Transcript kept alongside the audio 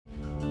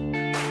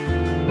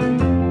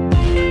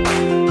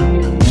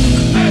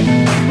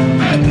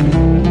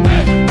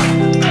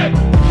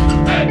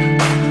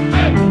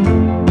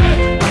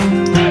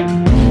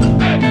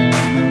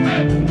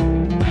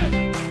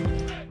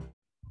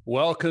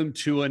welcome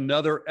to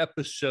another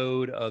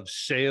episode of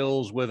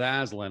Sales with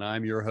Aslan.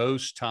 I'm your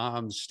host,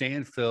 Tom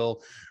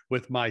Stanfill,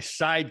 with my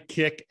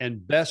sidekick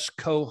and best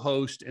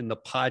co-host in the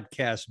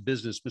podcast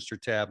business,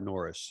 Mr. Tab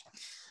Norris.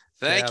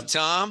 Thank you,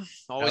 Tom.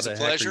 Always a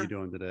pleasure. How are you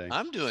doing today?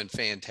 I'm doing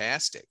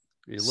fantastic.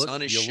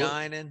 Sun is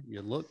shining.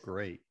 You look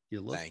great.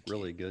 You look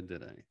really good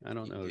today. I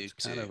don't know. It's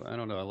kind of, I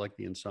don't know. I like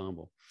the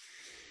ensemble.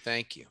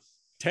 Thank you.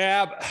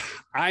 Tab,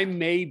 I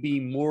may be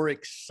more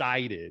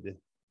excited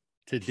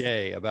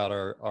today about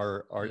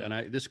our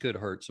and this could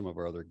hurt some of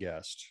our other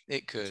guests.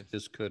 It could.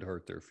 This could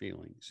hurt their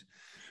feelings.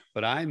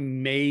 But I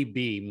may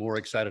be more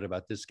excited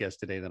about this guest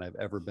today than I've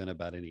ever been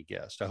about any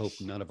guest. I hope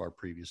none of our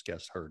previous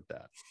guests heard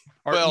that.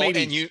 Or well,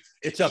 maybe and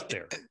it's up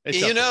there.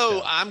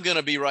 I'm going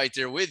to be right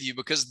there with you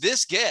because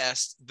this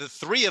guest, the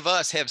three of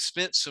us have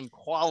spent some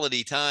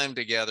quality time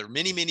together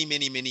many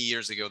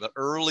years ago, the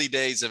early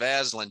days of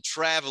Aslan,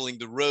 traveling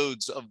the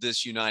roads of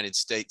this United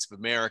States of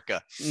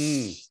America.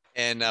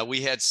 And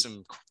we had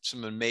some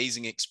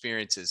amazing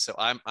experiences. So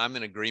I'm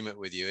in agreement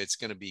with you. It's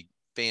going to be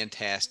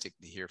fantastic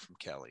to hear from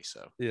Kelly.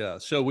 So yeah,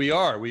 so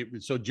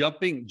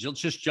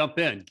just jump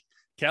in.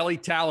 Kelly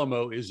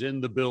Talamo is in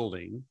the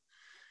building.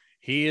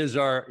 He is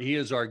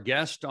our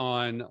guest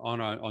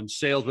on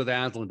Sales with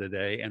Aslan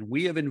today, and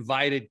we have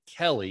invited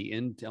Kelly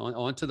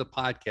onto the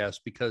podcast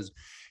because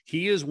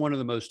he is one of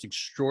the most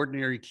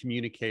extraordinary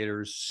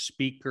communicators,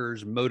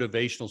 speakers,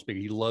 motivational speaker.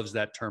 He loves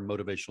that term,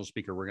 motivational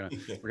speaker. We're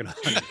gonna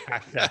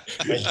unpack that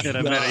in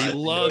a minute. He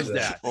loves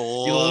that.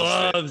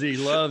 He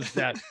loves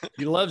that.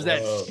 He loves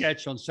that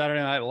sketch on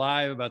Saturday Night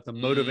Live about the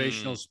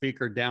motivational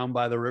speaker down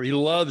by the river. He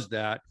loves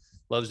that.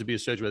 Loves to be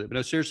associated with it. But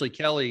no, seriously,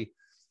 Kelly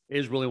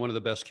is really one of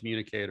the best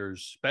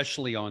communicators,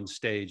 especially on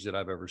stage, that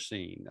I've ever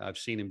seen. I've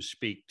seen him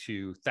speak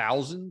to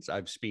thousands.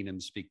 I've seen him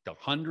speak to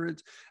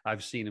hundreds.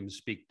 I've seen him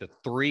speak to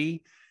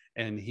 3.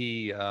 And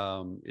he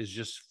is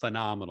just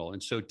phenomenal.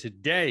 And so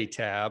today,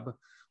 Tab,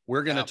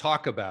 we're going to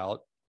talk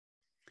about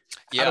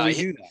how do we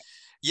do that?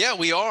 Yeah,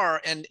 we are.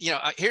 And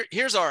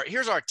here's our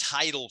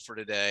title for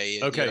today.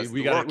 Okay,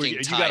 you got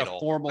a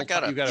formal.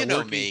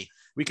 Me.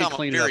 We can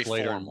clean it up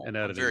later formal. and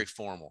edit it. Very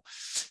formal.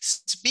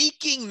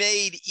 Speaking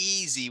made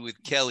easy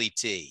with Kelly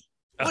T.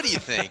 What do you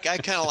think? I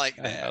kind of like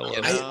that.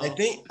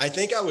 I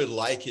think I would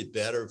like it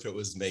better if it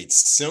was made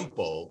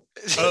simple,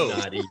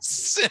 not easy.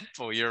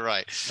 Simple. You're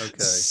right. Okay.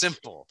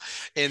 Simple.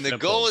 And the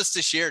goal is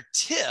to share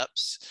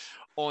tips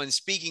on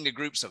speaking to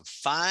groups of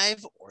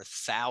 5 or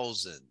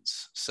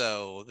thousands.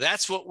 So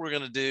that's what we're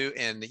going to do.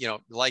 And,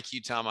 like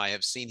you, Tom, I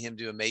have seen him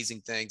do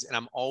amazing things.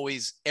 And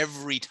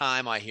every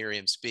time I hear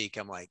him speak,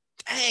 I'm like,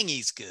 dang,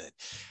 he's good.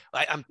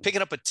 I'm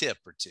picking up a tip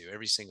or two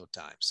every single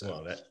time.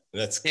 So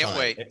that's can't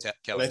wait,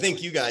 Kelly. And I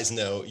think you guys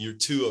know you're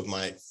 2 of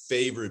my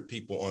favorite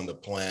people on the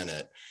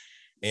planet.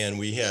 And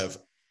we have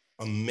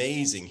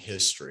amazing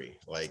history.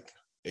 Like,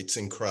 it's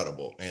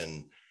incredible.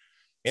 And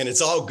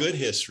it's all good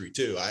history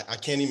too. I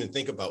can't even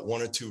think about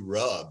 1 or 2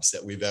 rubs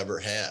that we've ever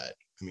had.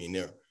 I mean,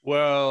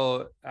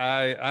 well,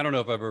 I don't know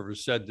if I've ever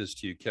said this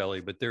to you,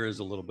 Kelly, but there is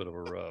a little bit of a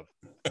rub.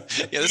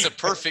 Yeah, this is a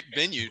perfect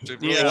venue to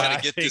really kind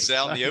of get this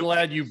out in the open. I'm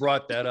glad you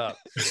brought that up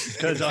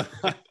because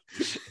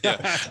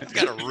I've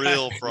got a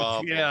real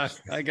problem. Yeah,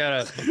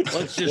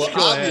 let's just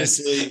go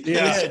obviously, ahead. You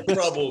had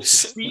trouble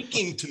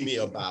speaking to me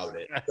about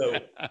it. So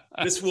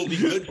this will be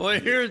good. Well,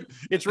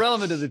 it's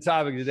relevant to the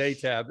topic today,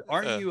 Tab.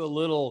 Aren't you a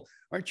little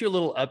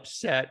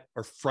upset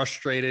or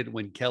frustrated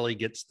when Kelly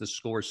gets the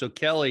score? So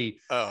Kelly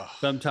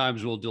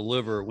sometimes will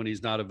deliver when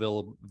he's not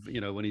available,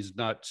 when he's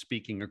not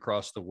speaking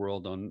across the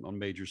world on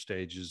major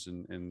stages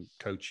and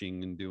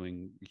coaching and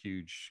doing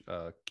huge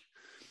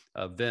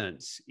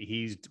events.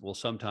 He will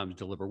sometimes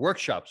deliver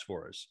workshops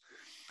for us.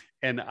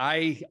 And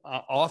I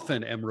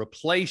often am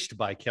replaced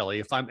by Kelly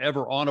if I'm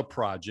ever on a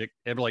project.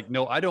 And like,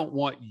 no, I don't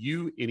want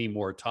you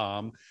anymore,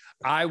 Tom.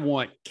 I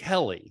want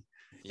Kelly.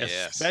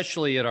 Yes.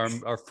 Especially at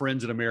our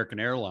friends at American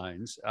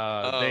Airlines.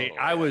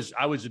 I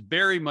was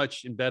very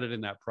much embedded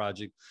in that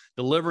project,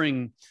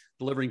 delivering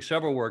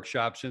several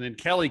workshops. And then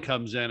Kelly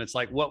comes in. It's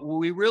like,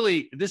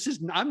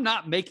 I'm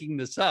not making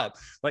this up.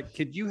 Like,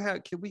 could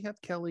we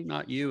have Kelly,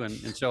 not you?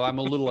 And so I'm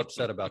a little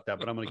upset about that,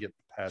 but I'm going to get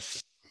past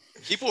it.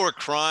 People were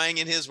crying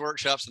in his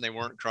workshops and they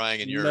weren't crying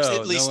in yours.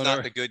 At least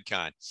not the good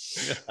kind.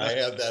 I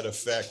have that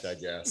effect, I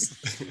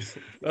guess.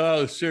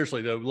 Oh,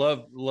 seriously though.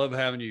 Love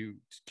having you,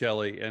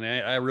 Kelly. And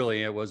I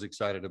really was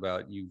excited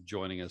about you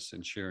joining us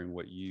and sharing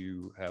what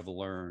you have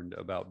learned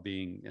about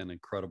being an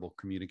incredible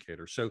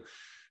communicator. So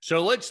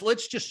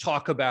let's just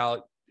talk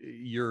about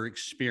your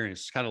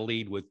experience, kind of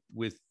lead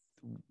with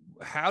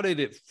how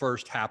did it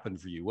first happen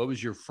for you? What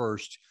was your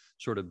first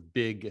sort of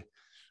big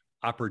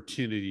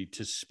opportunity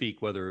to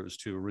speak, whether it was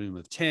to a room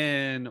of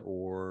 10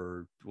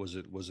 or was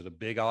it a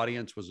big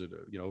audience? Was it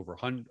over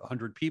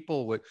 100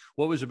 people?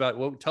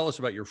 Tell us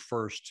about your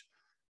first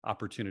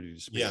opportunity to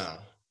speak. Yeah,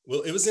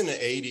 well, it was in the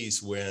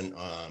 80s when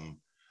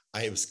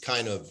I was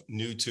kind of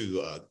new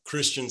to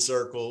Christian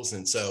circles,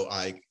 and so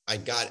I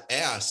got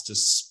asked to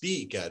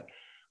speak at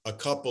a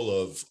couple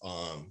of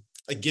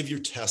give your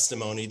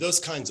testimony, those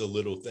kinds of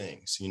little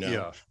things,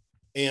 Yeah.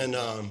 And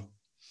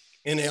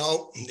and they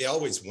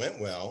always went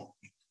well.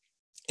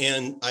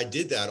 And I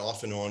did that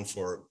off and on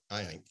for,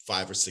 I think,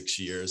 5 or 6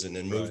 years, and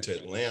then moved to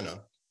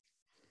Atlanta.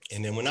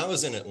 And then when I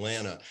was in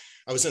Atlanta,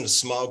 I was in a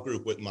small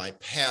group with my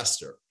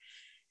pastor.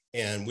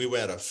 And we were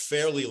at a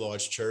fairly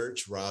large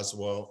church,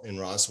 Roswell,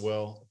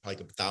 like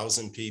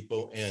 1,000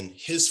 people. And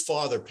his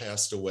father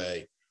passed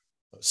away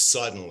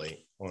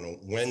suddenly on a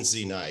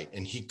Wednesday night.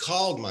 And he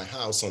called my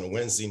house on a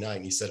Wednesday night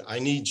and he said, I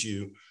need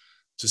you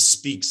to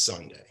speak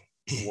Sunday.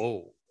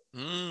 Whoa.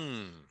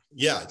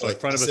 Yeah. So in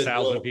front of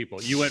 1,000 people.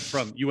 You went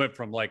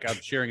from like, I'm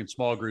sharing in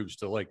small groups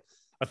to like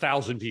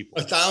 1,000 people.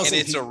 1,000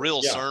 And it's people. a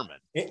real sermon.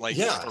 Like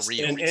for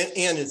real. And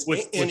it's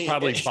with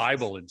probably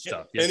Bible and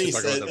stuff. And he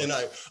said,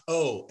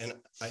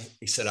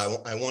 he said,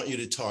 I want you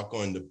to talk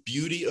on the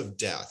beauty of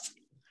death.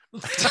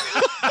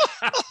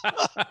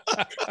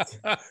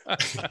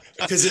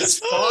 Because his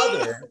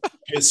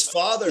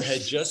father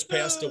had just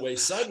passed away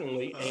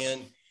suddenly,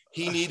 and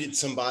he needed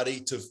somebody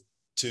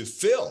to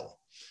fill.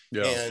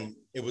 Yeah. And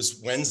it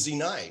was Wednesday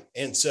night.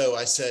 And so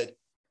I said,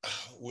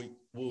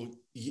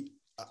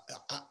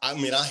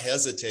 I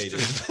hesitated,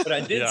 but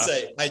I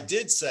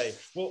did say,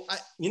 well,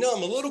 I'm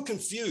a little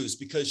confused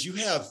because you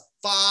have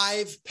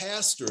 5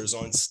 pastors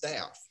on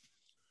staff.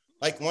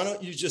 Like, why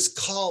don't you just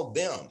call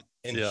them?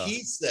 And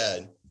he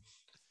said,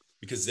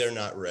 because they're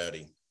not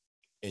ready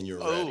and you're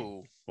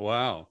ready.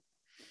 Wow.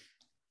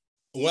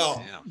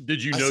 Well,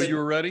 did you know you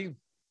were ready?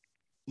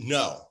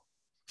 No,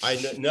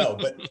 no,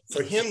 but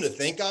for him to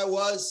think I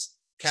was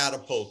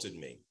catapulted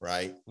me.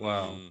 Right.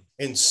 Wow.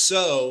 And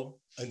so,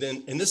 and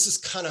this is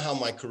kind of how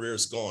my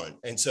career's gone.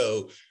 And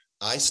so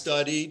I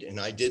studied and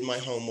I did my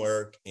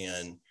homework,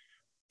 and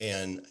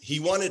he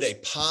wanted a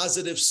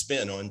positive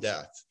spin on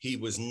death. He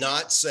was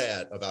not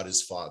sad about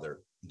his father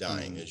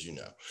dying, as you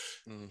know.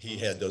 He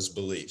had those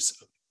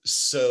beliefs.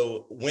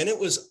 So when it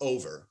was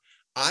over,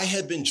 I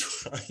had been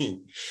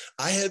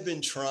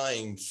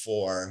trying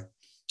for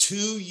 2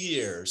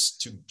 years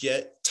to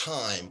get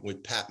time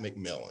with Pat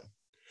McMillan.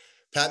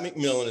 Pat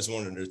McMillan is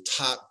one of the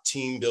top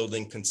team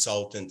building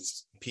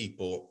consultants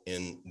people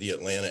in the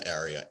Atlanta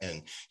area.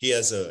 And he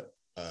has a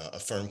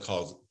firm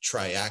called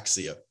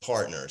Triaxia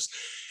Partners.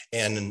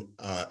 And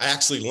I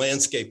actually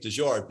landscaped his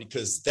yard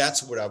because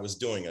that's what I was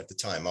doing at the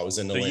time. I was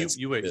in the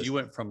landscape. You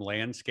went from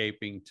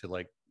landscaping to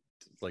like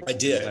I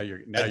did. Now you're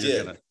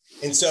gonna.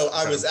 And so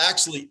I was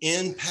actually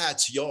in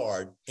Pat's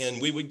yard,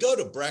 and we would go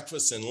to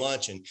breakfast and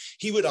lunch, and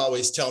he would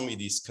always tell me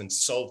these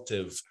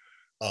consultative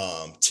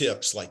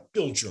tips like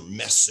build your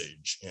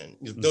message and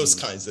those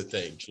kinds of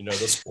things,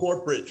 those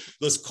corporate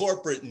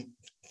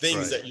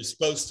things that you're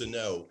supposed to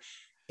know.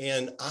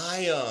 And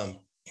I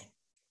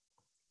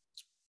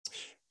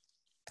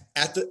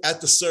at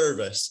the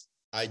service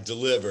I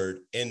delivered,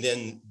 and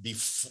then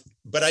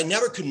but I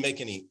never could make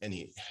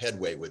any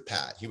headway with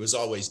Pat. He was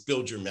always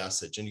build your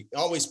message, and he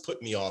always put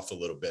me off a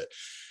little bit.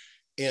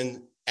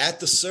 And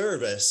at the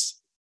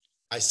service,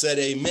 I said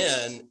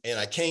amen, and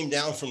I came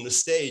down from the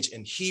stage,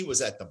 and he was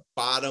at the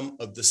bottom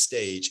of the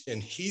stage,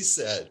 and he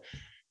said,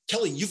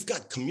 Kelly, you've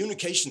got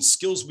communication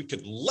skills we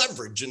could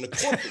leverage in the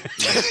corporate.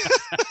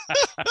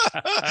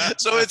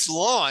 So it's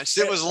launched.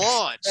 It was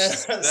launched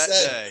that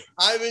day.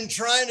 I've been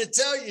trying to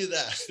tell you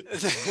that.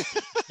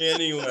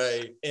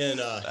 Anyway, and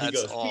he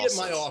goes, awesome. Be at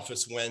my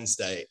office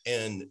Wednesday.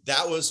 And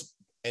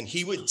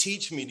he would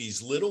teach me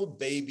these little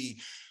baby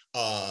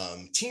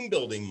team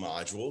building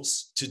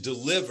modules to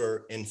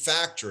deliver in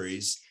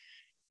factories.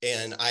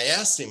 And I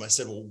asked him, I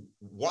said, well,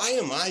 why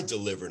am I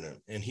delivering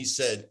them? And he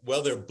said,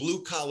 well, they're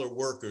blue collar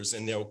workers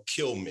and they'll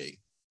kill me.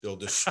 They'll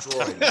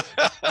destroy me.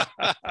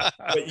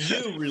 But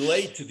you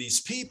relate to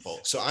these people.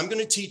 So I'm going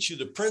to teach you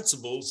the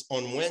principles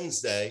on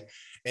Wednesday.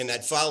 And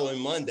that following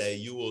Monday,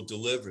 you will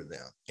deliver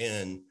them.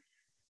 And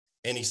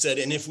he said,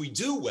 and if we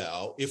do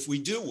well, if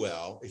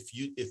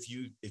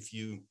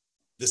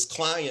this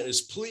client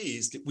is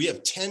pleased, we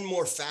have 10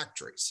 more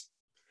factories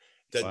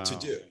to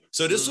do.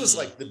 So this was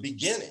like the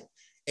beginning.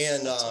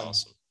 And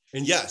awesome.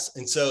 And yes,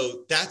 and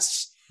so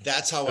that's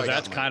how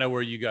that's kind of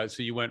where you guys.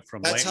 So you went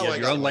from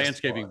your own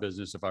landscaping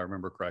business, if I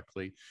remember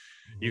correctly.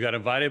 Mm-hmm. You got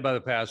invited by the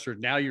pastor.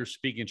 Now you're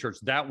speaking church.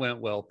 That went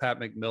well. Pat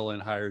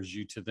McMillan hires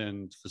you to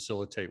then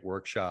facilitate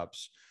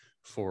workshops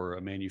for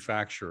a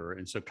manufacturer,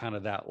 and so kind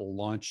of that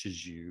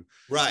launches you.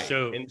 Right.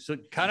 So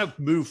kind of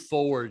move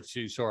forward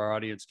so our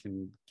audience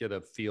can get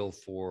a feel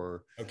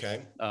for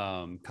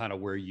kind of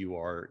where you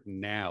are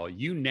now.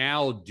 You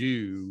now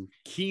do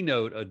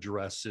keynote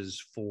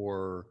addresses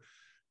for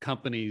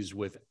companies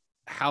with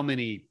how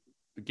many?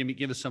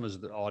 Give us some of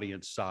the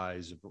audience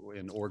size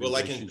and organizations. Well,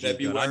 like in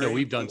February, I know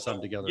we've done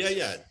some together.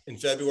 Yeah. In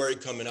February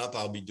coming up,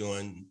 I'll be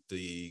doing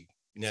the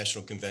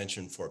national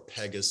convention for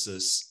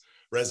Pegasus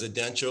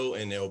Residential,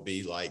 and there'll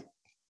be like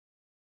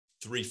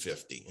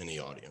 350 in the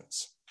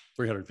audience.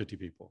 350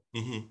 people.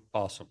 Mm-hmm.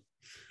 Awesome.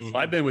 Mm-hmm.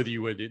 I've been with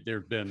you.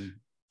 There've been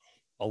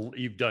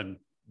you've done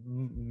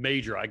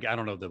major. I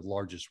don't know the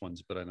largest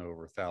ones, but I know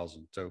over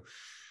 1,000.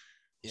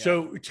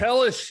 So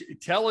tell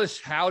us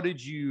how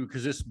did you?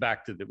 Because this is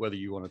back to whether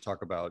you want to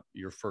talk about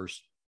your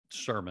first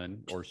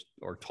sermon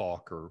or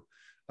talk or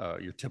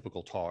your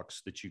typical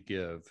talks that you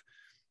give.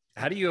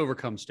 How do you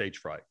overcome stage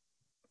fright?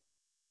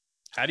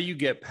 How do you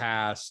get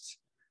past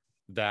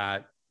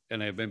that? And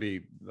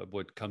maybe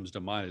what comes to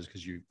mind is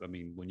because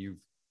when you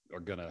are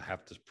going to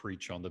have to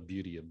preach on the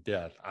beauty of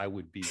death, I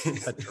would be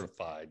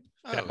petrified.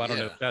 I don't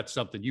know if that's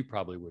something you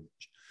probably would,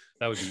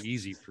 that would be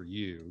easy for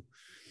you.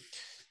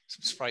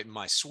 It's right in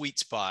my sweet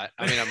spot.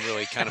 I mean, I'm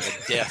really kind of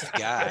a deaf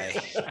guy.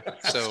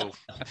 So,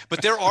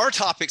 but there are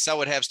topics I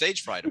would have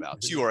stage fright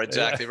about. You are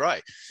exactly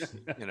right.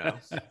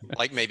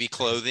 Like maybe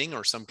clothing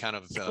or some kind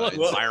of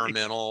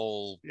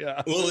environmental.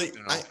 Yeah. Well,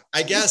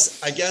 I guess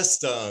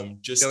just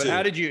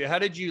how do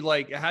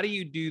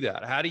you do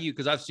that? How do you,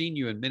 because I've seen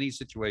you in many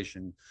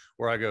situations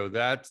where I go,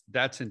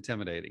 that's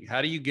intimidating.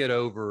 How do you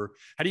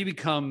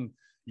become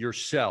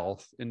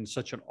yourself in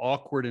such an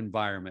awkward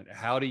environment?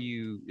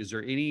 Is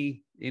there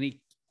any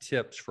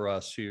tips for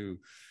us who,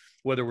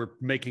 whether we're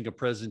making a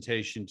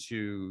presentation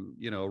to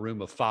a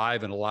room of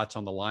 5 and a lot's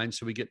on the line,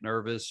 so we get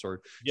nervous,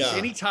 or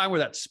any time where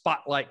that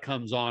spotlight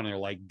comes on and they're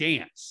like,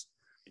 dance?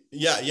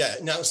 Yeah.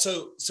 Now,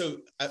 so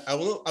I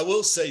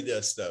will say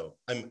this though.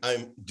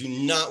 I do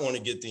not want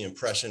to get the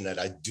impression that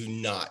I do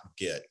not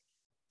get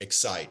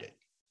excited.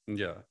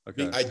 Yeah.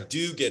 Okay. I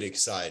do get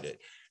excited,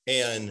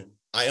 and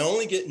I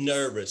only get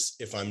nervous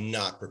if I'm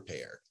not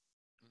prepared.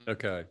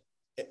 Okay.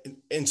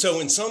 And so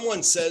when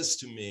someone says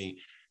to me,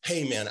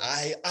 hey man,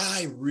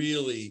 I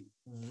really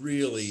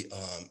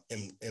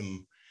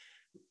am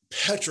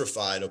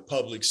petrified of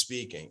public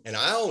speaking. And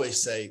I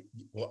always say,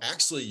 well,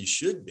 actually you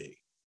should be.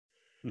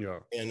 Yeah.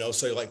 And they'll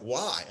say, like,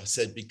 why? I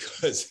said,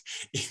 because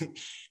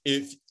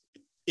if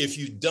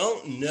you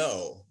don't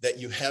know that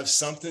you have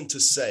something to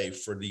say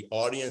for the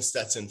audience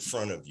that's in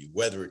front of you,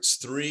 whether it's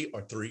 3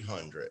 or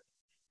 300,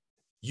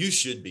 you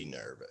should be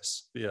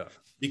nervous. Yeah.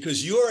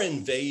 Because you're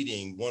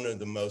invading one of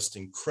the most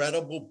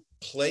incredible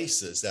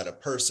places that a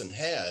person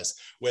has,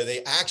 where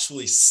they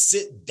actually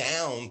sit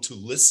down to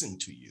listen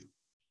to you.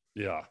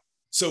 Yeah.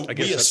 So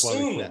we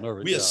assume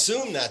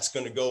that's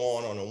going to go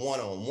on a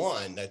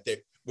one-on-one,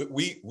 that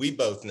we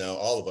both know,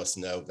 all of us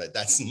know, that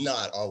that's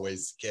not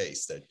always the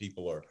case, that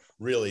people are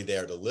really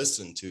there to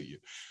listen to you.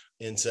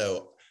 And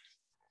so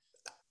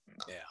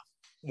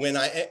when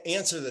I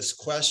answer this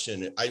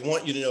question, I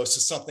want you to know this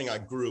is something I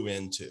grew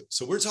into.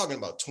 So we're talking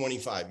about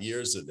 25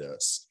 years of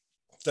this,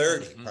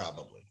 30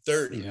 probably,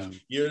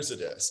 30 years of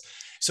this.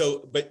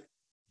 So, but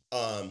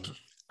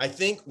I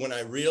think when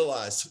I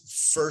realized,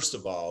 first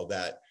of all,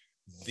 that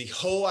the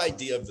whole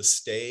idea of the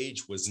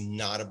stage was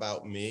not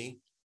about me,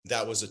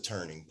 that was a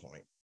turning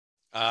point.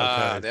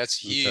 That's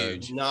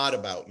huge. Okay. Not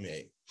about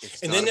me.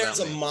 And then there's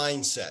a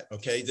mindset.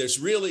 Okay. There's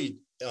really,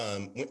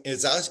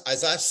 as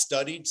I've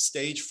studied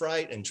stage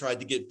fright and tried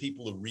to get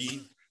people to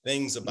read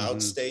things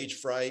about stage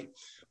fright,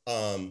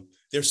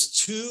 there's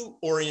 2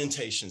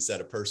 orientations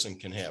that a person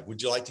can have.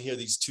 Would you like to hear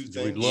these 2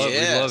 things? We'd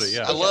love it.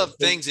 Yeah. I love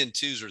things in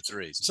 2s or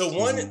 3s. So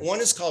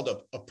one is called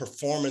a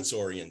performance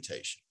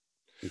orientation.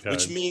 Okay.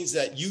 Which means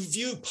that you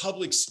view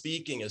public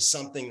speaking as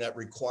something that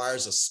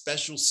requires a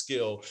special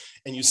skill,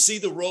 and you see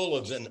the role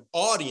of an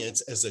audience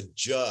as a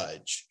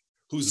judge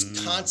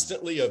who's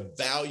constantly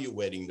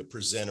evaluating the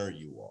presenter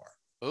you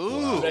are.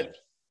 Ooh.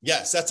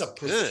 Yes, that's a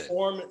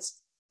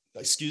performance.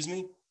 Good. Excuse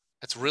me?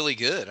 That's really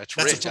good. That's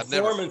rich. A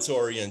performance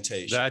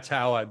orientation. That's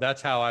how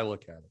I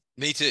look at it.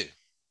 Me too.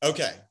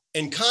 Okay.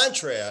 In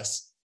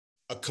contrast,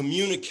 a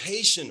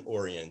communication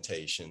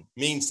orientation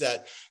means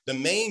that the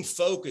main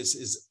focus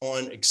is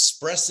on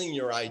expressing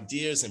your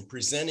ideas and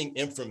presenting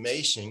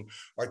information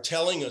or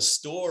telling a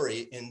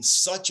story in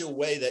such a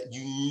way that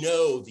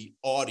the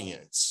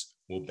audience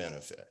will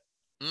benefit.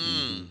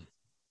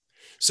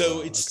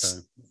 So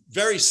it's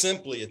very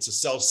simply, it's a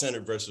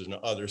self-centered versus an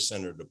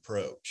other-centered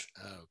approach.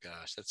 Oh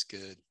gosh, that's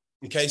good.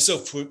 Okay, so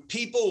for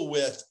people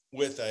with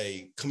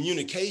a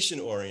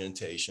communication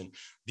orientation,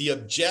 the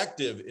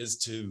objective is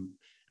to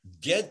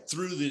get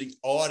through the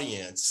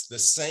audience the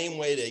same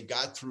way they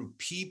got through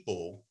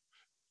people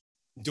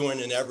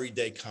during an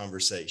everyday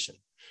conversation.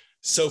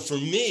 So for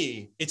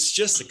me, it's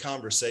just a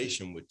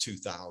conversation with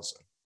 2,000.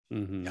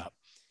 Mm-hmm. Yeah.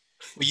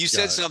 Well, you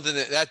said something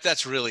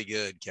that's really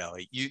good,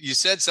 Kelly. You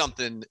said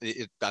something.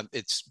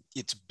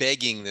 It's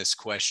begging this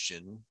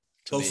question.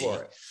 Go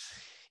for it.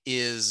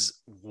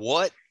 Is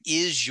what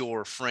is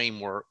your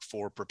framework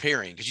for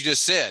preparing? Because you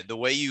just said the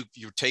way you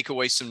take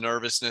away some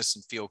nervousness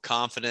and feel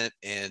confident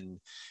and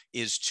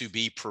is to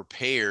be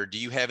prepared. Do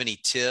you have any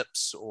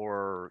tips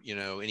or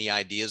any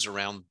ideas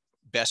around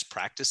best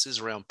practices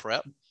around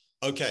prep?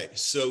 Okay,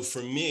 so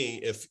for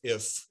me,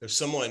 if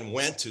someone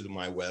went to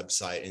my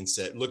website and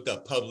looked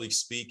up public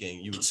speaking,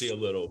 you would see a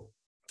little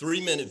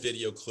 3-minute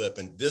video clip,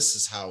 and this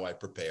is how I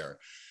prepare.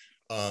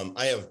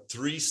 I have a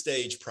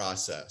 3-stage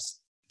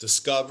process: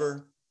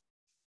 discover,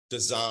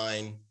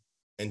 design,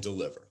 and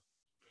deliver.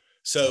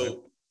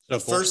 So the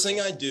first thing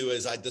I do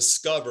is I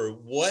discover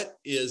what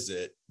is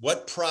it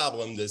that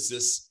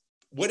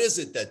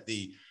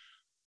the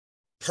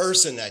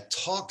person that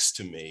talks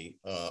to me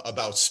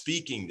about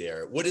speaking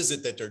there, what is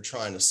it that they're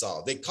trying to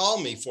solve? They call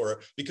me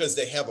because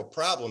they have a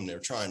problem they're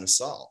trying to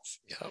solve.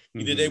 Yep.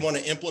 Either they want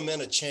to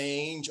implement a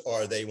change,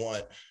 or they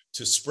want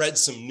to spread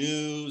some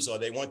news, or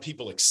they want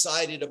people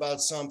excited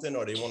about something,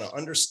 or they want to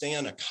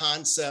understand a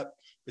concept,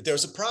 but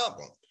there's a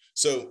problem.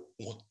 So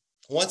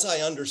once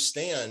I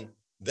understand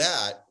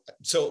that,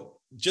 so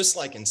just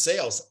like in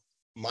sales,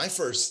 my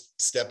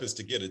first step is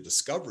to get a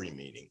discovery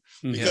meeting,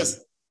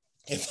 because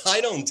if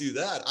I don't do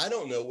that, I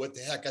don't know what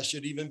the heck I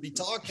should even be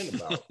talking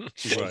about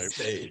on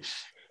stage.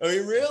 I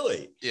mean,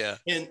 really. Yeah.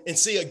 And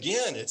see,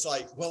 again, it's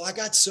like, well, I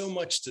got so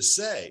much to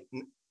say,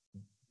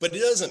 but it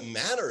doesn't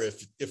matter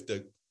if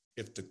the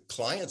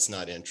client's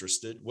not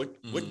interested.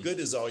 What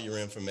good is all your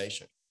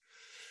information?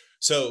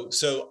 So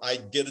I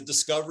get a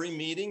discovery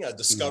meeting, I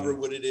discover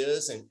what it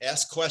is, and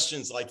ask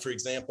questions like, for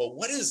example,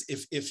 what is,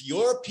 if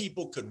your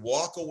people could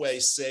walk away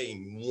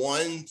saying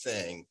one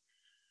thing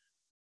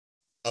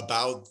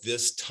about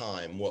this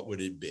time, what would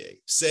it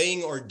be?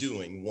 Saying or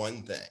doing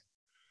one thing.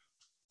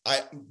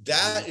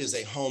 That is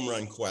a home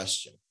run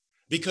question,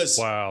 because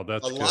wow,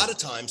 that's a lot of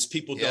times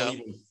people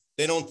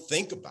don't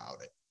think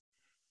about it.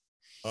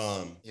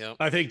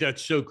 I think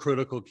that's so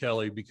critical,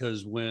 Kelly,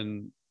 because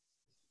when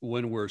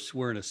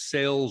we're in a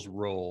sales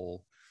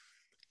role,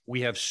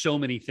 we have so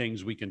many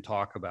things we can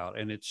talk about,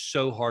 and it's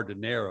so hard to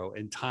narrow,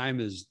 and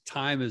time is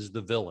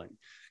the villain,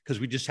 because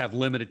we just have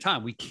limited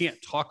time. We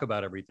can't talk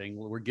about everything.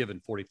 We're given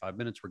 45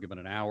 minutes, we're given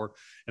an hour,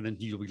 and then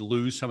we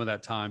lose some of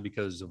that time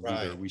because of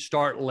either we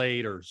start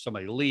late or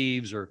somebody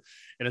leaves, and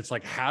it's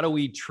like, how do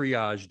we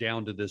triage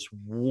down to this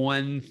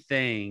one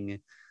thing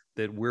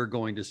that we're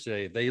going to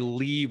say? If they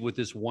leave with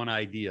this one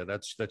idea,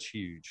 that's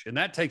huge. And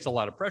that takes a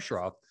lot of pressure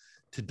off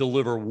to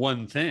deliver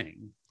one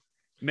thing,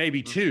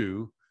 maybe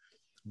two,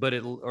 but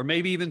or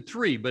maybe even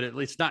three, but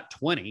it's not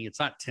 20, it's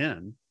not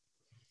 10.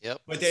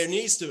 Yep. But there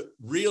needs to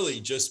really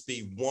just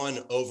be one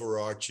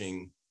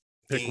overarching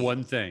pick theme.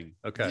 One thing.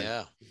 Okay.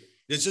 Yeah.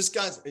 It's just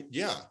guys.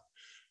 Yeah.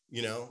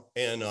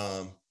 And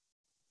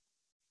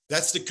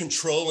that's the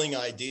controlling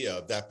idea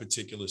of that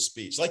particular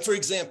speech. Like, for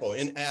example,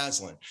 in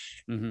Aslan,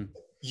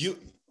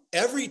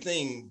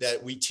 everything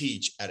that we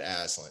teach at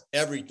Aslan,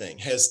 everything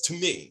has, to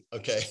me,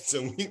 okay,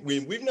 so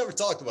we've never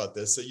talked about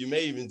this, so you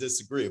may even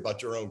disagree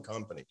about your own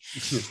company.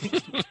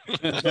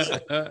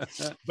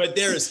 but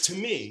there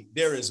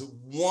is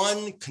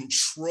one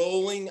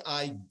controlling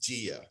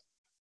idea,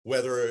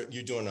 whether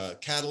you're doing a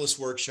catalyst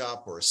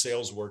workshop or a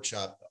sales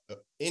workshop,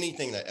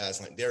 anything that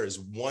Aslan, there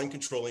is one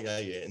controlling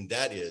idea, and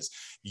that is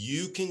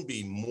you can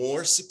be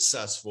more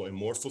successful and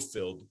more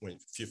fulfilled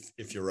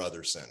if you're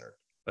other-centered.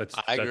 That's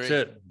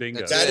it.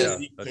 Bingo.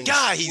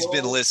 He's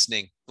been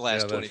listening the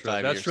last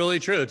 25 years. That's really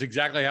true. It's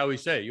exactly how we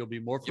say it. You'll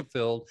be more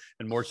fulfilled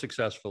and more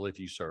successful if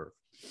you serve.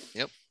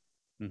 Yep.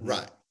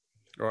 Right.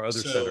 Or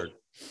other-centered.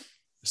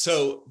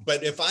 So,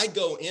 but if I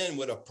go in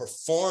with a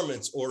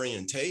performance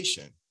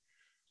orientation,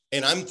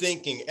 and I'm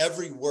thinking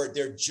every word,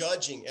 they're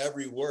judging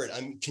every word.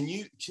 Can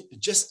you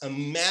just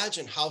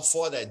imagine how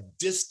far that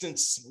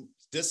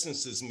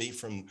distances me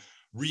from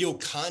real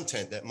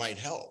content that might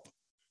help?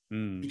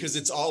 Because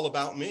it's all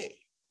about me.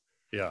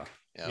 Yeah.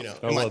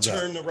 Am I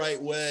turned the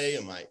right way?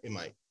 Am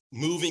I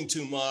moving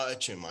too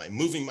much? Am I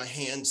moving my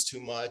hands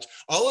too much?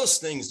 All those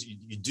things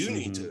you do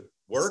need to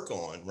work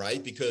on,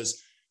 right?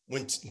 Because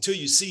until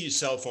you see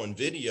yourself on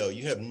video,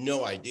 you have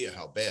no idea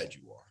how bad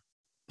you are.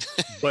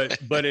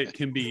 but it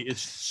can be,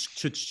 it's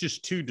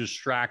just too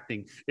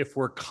distracting if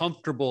we're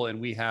comfortable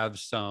and we have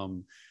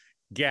some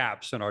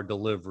gaps in our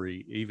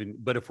delivery,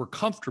 but if we're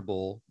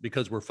comfortable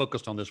because we're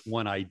focused on this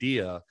one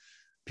idea,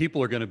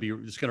 people are going to be,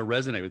 it's going to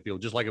resonate with people.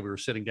 Just like if we were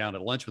sitting down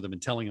at lunch with them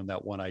and telling them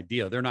that one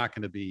idea, they're not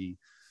going to be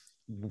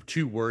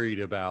too worried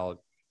about,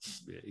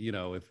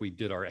 if we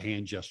did our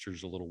hand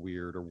gestures a little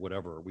weird or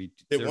whatever. It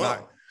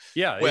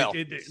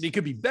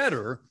could be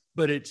better,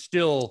 but it's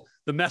still,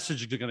 the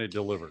message is going to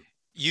deliver.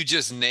 You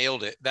just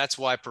nailed it. That's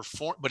why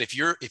but if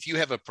you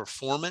have a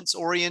performance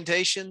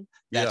orientation,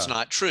 that's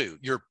not true.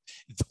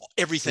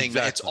 Everything.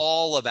 Exactly. It's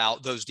all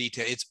about those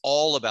details. It's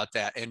all about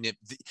that. And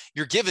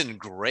you're given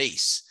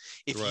grace.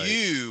 If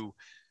you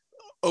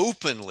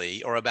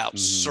openly are about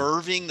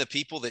serving the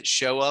people that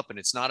show up, and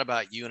it's not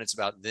about you and it's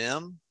about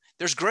them,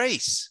 there's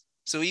grace.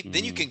 So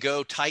then you can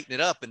go tighten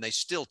it up, and they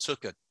still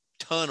took a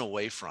ton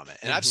away from it.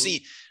 And I've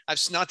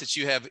not that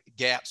you have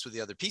gaps with the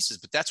other pieces,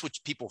 but that's what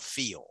people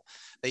feel.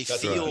 They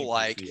feel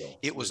like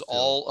it was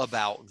all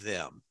about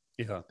them.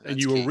 Yeah. And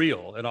you were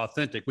real and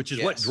authentic, which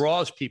is what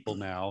draws people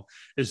now,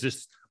 is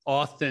this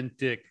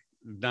authentic,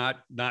 not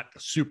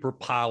super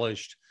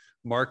polished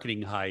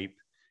marketing hype.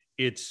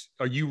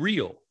 Are you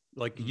real?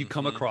 Like you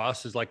come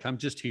across as like, I'm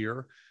just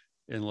here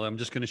and I'm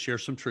just going to share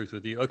some truth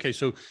with you. Okay.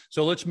 So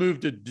let's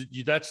move to,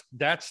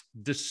 that's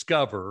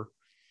discover.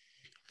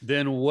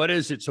 Then what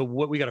is it? So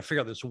what we got to figure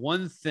out, this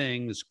one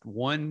thing, this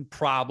one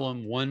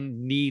problem,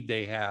 one need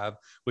they have,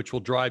 which will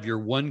drive your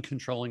one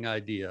controlling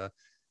idea,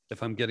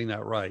 if I'm getting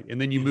that right. And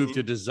then you move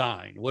to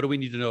design. What do we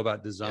need to know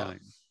about design?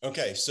 Yeah.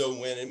 Okay. So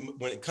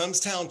when it comes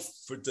down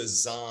for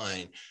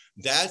design,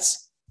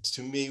 that's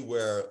to me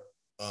where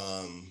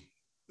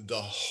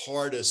the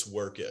hardest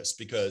work is,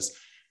 because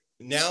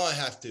now I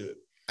have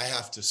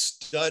to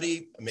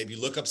study, maybe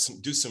look up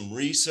do some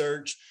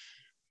research,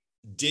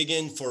 dig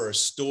in for a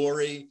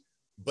story,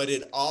 but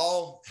it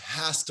all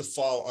has to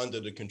fall under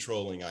the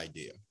controlling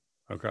idea.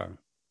 Okay.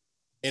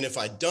 And if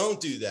I don't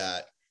do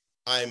that,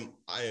 I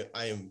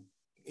am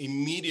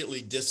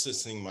immediately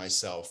distancing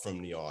myself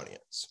from the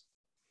audience.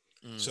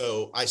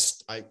 So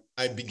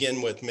I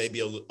begin with maybe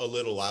a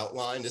little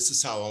outline. This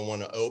is how I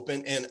want to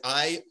open. And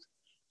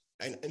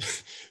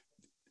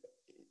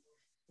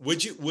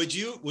would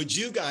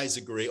you guys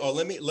agree? Oh,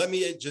 let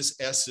me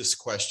just ask this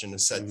question to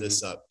set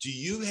this up. Do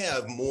you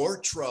have more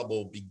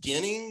trouble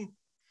beginning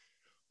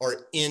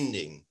or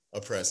ending a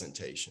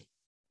presentation?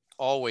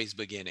 Always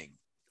beginning.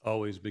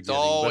 Always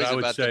beginning. Always but I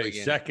would about the say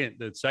beginning.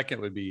 the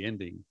second would be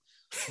ending.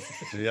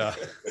 Yeah.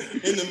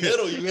 In the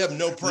middle, you have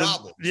no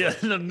problem.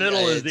 In the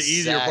middle is the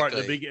easier part. The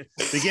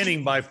exactly.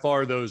 beginning by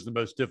far, though, is the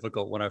most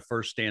difficult when I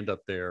first stand up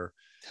there.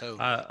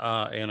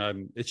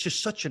 Totally. It's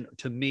just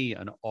to me,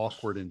 an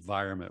awkward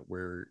environment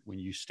where when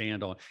you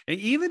stand on, and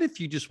even if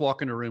you just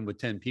walk in a room with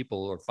 10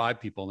 people or 5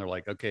 people and they're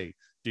like, okay,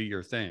 do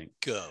your thing,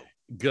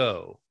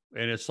 go.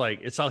 And it's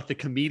like the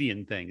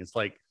comedian thing. It's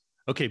like,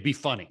 okay, be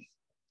funny.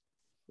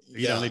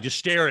 You know, they just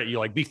stare at you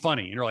like, be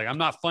funny. And you're like, I'm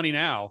not funny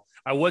now.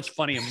 I was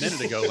funny a minute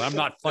ago, but I'm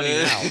not funny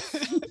now.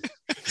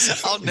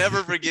 I'll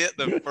never forget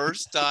the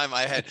first time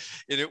I had,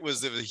 and it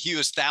was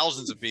huge,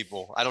 thousands of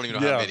people. I don't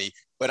even know how many,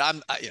 but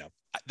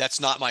that's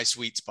not my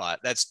sweet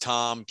spot. That's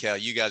Tom, Cal.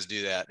 You guys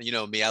do that. You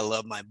know me, I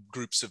love my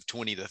groups of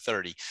 20 to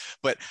 30.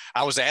 But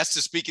I was asked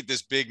to speak at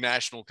this big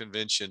national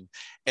convention,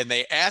 and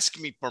they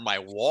asked me for my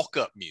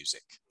walk-up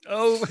music.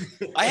 Oh,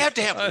 I have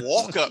to have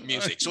walk-up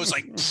music. So it's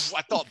like,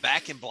 I thought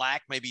Back in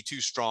Black may be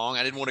too strong.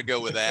 I didn't want to go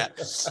with that.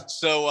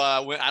 So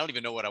I don't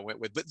even know what I went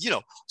with. But,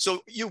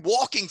 so you're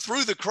walking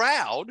through the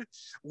crowd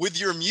with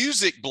your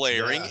music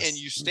blaring, and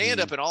you stand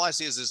up, and all I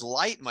see is this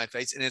light in my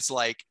face. And it's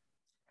like,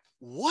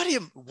 what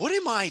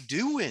am I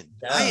doing?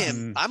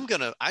 I'm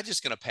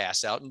just gonna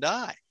pass out and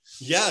die.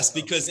 Yes,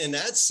 because in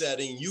that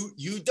setting,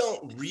 you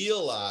don't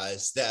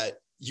realize that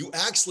you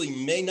actually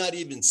may not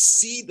even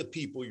see the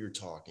people you're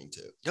talking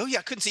to. No,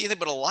 I couldn't see anything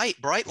but a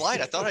bright light.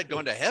 I thought I'd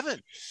gone to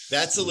heaven.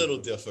 That's a little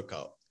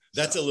difficult.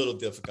 But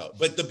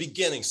the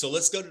beginning. So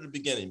let's go to the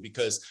beginning,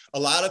 because a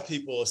lot of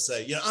people will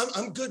say,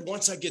 I'm good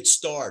once I get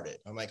started.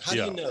 I'm like, how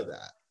do you know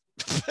that?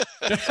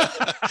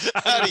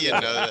 How do you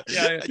know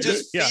that? I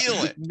just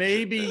feel it.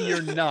 Maybe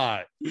you're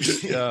not.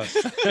 Yeah.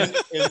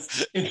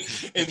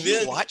 and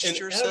then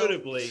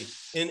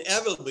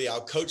inevitably,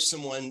 I'll coach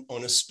someone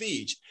on a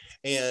speech,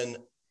 and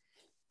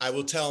I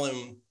will tell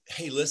him,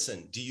 hey,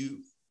 listen,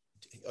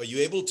 are you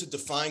able to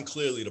define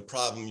clearly the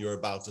problem you're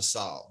about to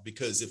solve?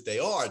 Because if they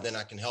are, then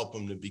I can help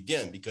them to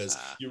begin, because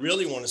you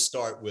really want to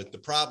start with the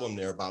problem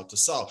they're about to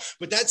solve.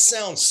 But that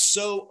sounds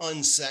so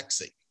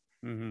unsexy.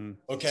 Mm-hmm.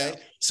 Okay.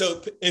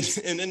 So,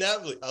 and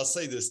inevitably, I'll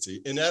say this to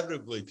you,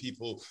 inevitably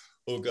people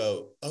will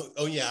go,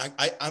 oh yeah,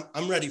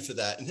 I'm ready for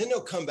that. And then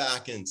they'll come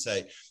back and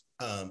say,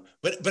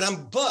 but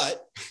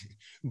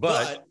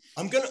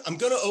I'm going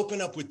to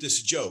open up with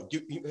this joke.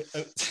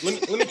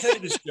 Let me tell you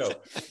this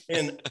joke.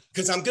 And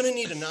because I'm going to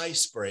need an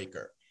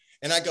icebreaker.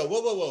 And I go,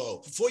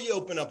 whoa. Before you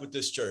open up with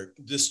this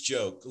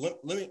joke,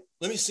 let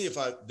me see if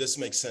this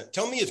makes sense.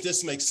 Tell me if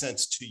this makes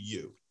sense to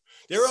you.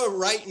 There are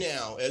right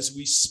now, as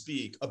we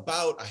speak,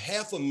 about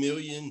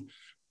 500,000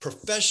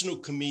 professional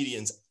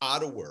comedians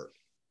out of work,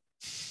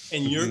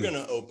 and you're going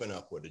to open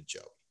up with a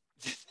joke.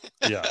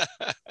 Yeah.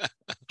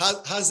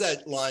 How's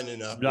that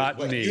lining up? Not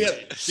me.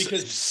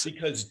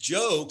 Because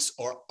jokes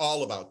are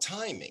all about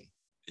timing.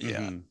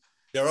 Yeah.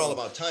 They're all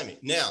about timing.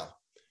 Now,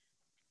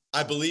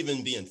 I believe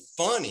in being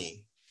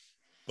funny,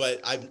 but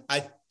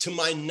I to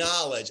my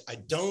knowledge, I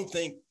don't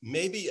think,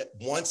 maybe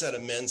once at a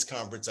men's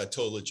conference, I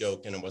told a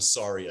joke and I was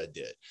sorry I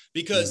did.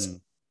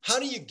 Because how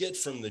do you get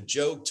from the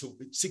joke to,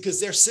 see,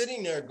 because they're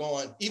sitting there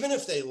going, even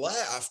if they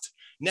laughed,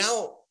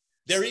 now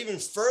they're even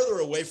further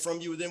away from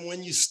you than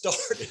when you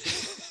started.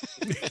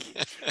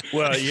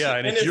 Well, yeah.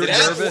 And if you're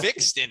nervous,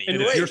 fixed anything.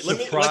 And wait,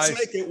 let's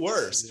make it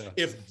worse. Yeah.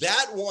 If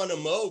that won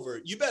them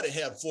over, you better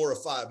have 4 or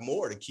 5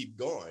 more to keep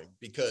going,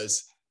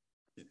 because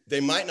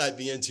they might not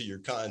be into your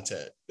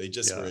content. They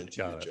just were into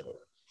your joke.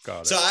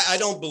 Got it. So I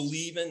don't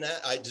believe in that.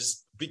 I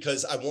just,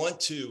 because I want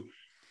to.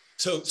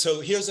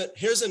 So here's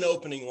an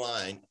opening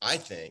line. I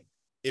think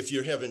if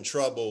you're having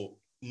trouble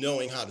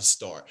knowing how to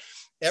start,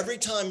 every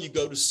time you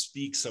go to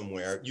speak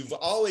somewhere, you've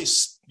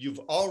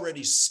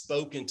already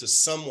spoken to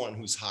someone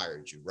who's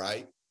hired you,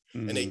 right?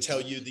 Mm-hmm. And they tell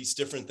you these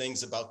different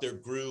things about their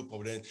group.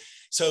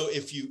 So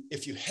if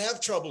you have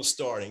trouble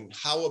starting,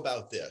 how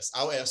about this?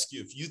 I'll ask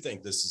you if you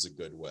think this is a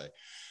good way.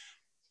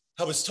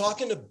 I was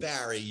talking to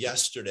Barry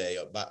yesterday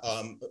about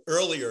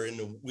earlier in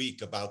the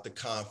week about the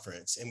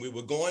conference, and we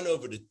were going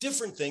over the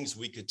different things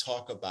we could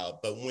talk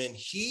about. But when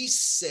he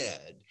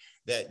said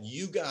that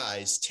you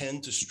guys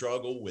tend to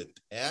struggle with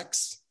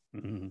X,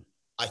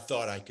 I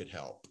thought I could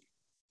help.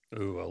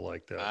 Ooh, I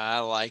like that. I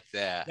like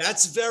that.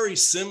 That's very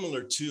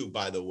similar to,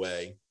 by the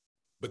way,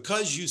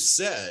 because you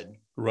said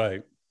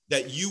Right.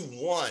 that you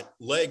want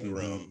leg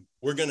room,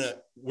 we're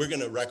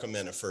gonna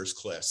recommend a first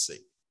class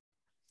seat.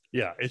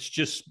 Yeah, it's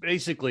just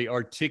basically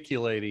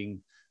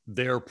articulating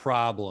their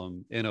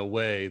problem in a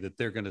way that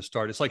they're going to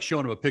start. It's like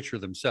showing them a picture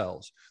of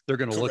themselves. They're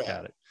going to look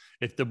at it.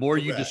 If the more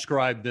you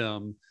describe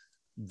them,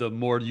 the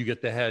more you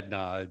get the head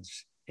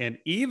nods. And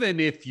even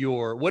if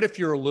what if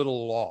you're a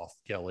little off,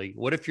 Kelly?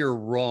 What if you're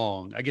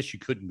wrong? I guess you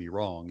couldn't be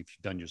wrong if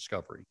you've done your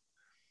discovery.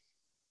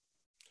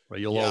 Right,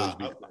 you'll always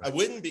be. I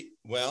wouldn't be.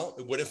 Well,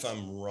 what if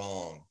I'm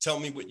wrong? Tell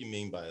me what you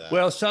mean by that.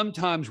 Well,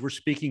 sometimes we're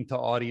speaking to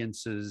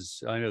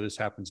audiences. I know this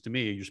happens to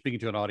me. You're speaking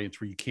to an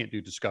audience where you can't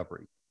do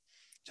discovery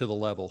to the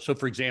level. So,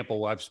 for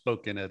example, I've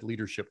spoken at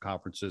leadership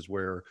conferences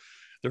where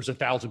there's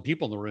 1,000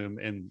 people in the room,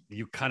 and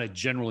you kind of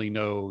generally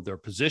know their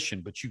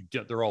position, but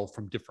they're all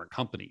from different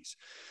companies.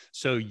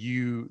 So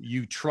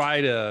you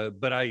try to,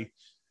 but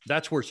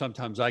that's where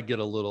sometimes I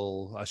get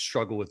I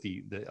struggle with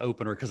the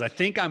opener, because I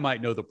think I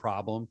might know the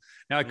problem.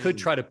 Now I could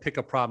try to pick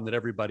a problem that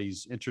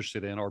everybody's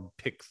interested in, or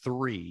pick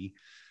 3,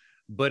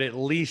 but at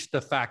least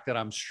the fact that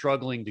I'm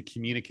struggling to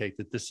communicate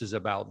that this is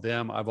about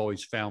them, I've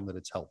always found that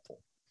it's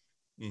helpful.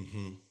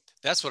 Mm-hmm.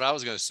 That's what I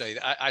was going to say.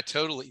 I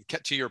totally,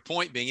 to your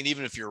point being, and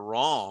even if you're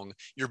wrong,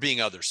 you're being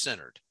other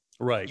centered.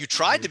 Right. You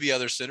tried to be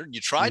other centered.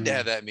 You tried to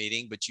have that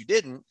meeting, but you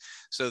didn't.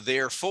 So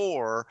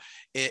therefore,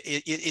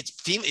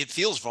 it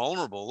feels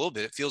vulnerable a little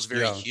bit. It feels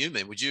very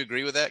human. Would you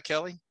agree with that,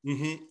 Kelly?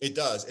 Mm-hmm. It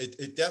does.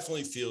 It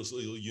definitely feels a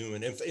little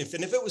human. If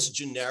it was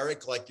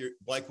generic, like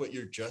what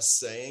you're just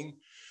saying,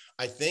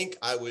 I think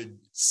I would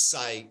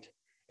cite,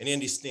 and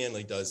Andy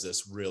Stanley does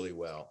this really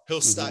well.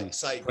 He'll cite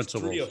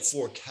Principles. 3 or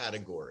 4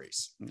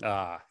 categories.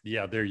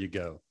 Yeah, there you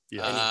go.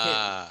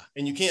 Yeah.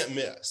 And you can't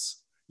miss.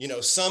 You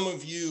know, some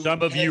of you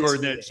are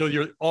that.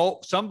 So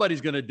somebody's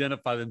going to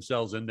identify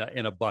themselves in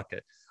a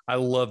bucket. I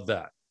love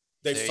that.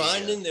 They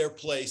find in their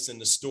place in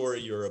the story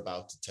you're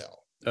about to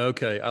tell.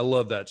 Okay. I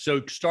love that.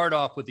 So start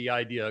off with the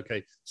idea.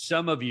 Okay.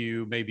 Some of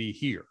you may be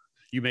here.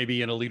 You may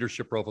be in a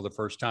leadership role for the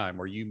first time,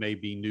 or you may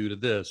be new to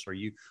this, or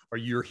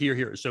you're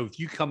here. So if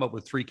you come up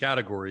with 3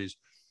 categories,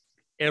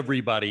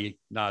 everybody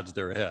nods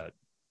their head.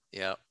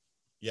 Yeah.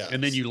 Yeah.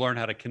 And then you learn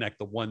how to connect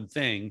the one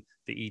thing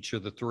to each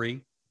of the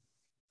 3.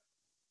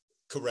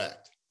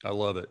 Correct. I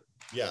love it.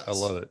 Yeah. I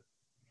love it.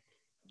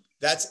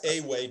 That's a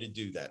way to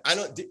do that.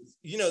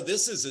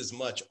 This is as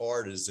much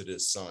art as it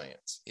is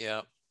science.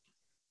 Yeah.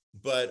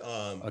 But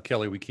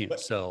Kelly, we can't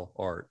sell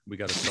art. We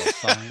got to sell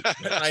science.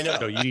 I know.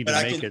 So you need to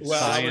make it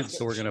science.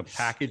 So we're going to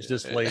package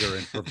this later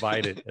and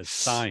provide it as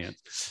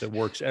science that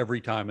works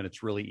every time, and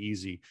it's really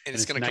easy. And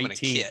it's going to come in a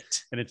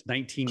kit. And it's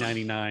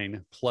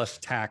 $19.99 plus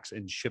tax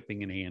and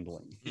shipping and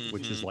handling,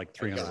 which is like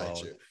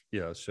 $300.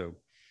 Yeah. So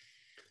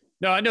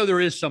no, I know there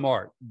is some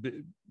art.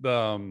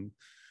 Well,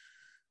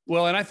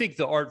 and I think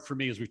the art for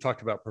me, as we've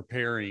talked about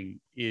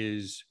preparing,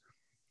 is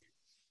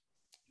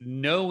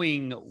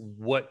knowing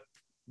what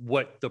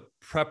the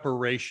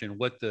preparation,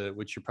 what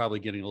you're probably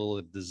getting a little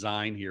of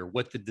design here,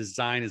 what the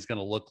design is going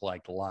to look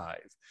like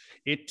live.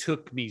 It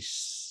took me,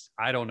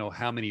 I don't know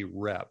how many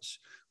reps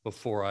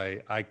before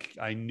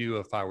I knew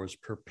if I was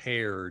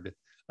prepared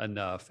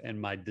enough and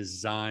my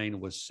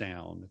design was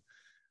sound.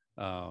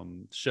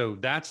 So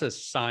that's a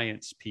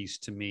science piece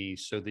to me,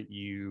 so that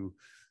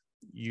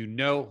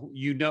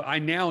I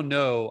now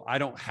know I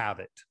don't have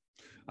it.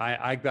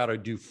 I got to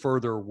do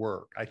further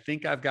work. I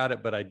think I've got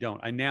it, but I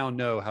don't. I now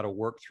know how to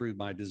work through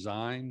my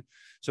design.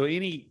 So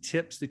any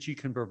tips that you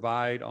can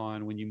provide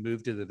on when you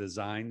move to the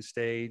design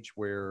stage,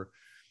 where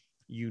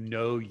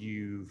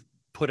you've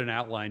put an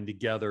outline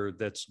together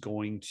that's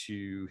going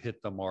to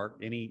hit the mark?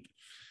 Any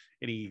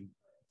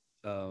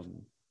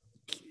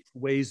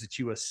ways that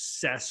you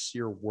assess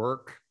your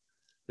work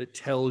that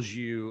tells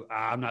you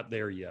I'm not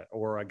there yet,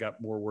 or I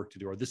got more work to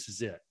do, or this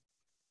is it?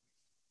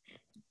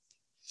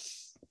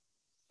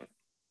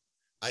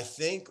 I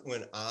think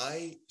when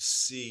I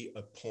see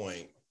a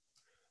point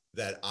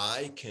that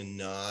I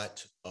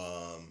cannot,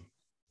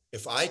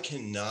 if I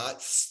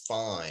cannot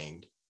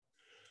find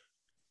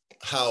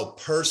how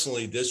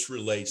personally this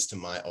relates to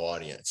my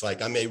audience,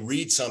 like I may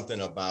read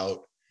something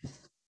about,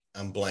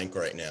 I'm blank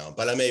right now,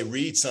 but I may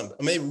read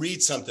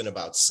something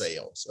about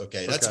sales.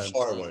 Okay. That's a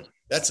hard one.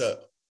 That's a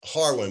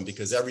hard one,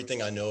 because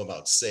everything I know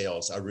about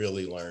sales, I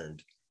really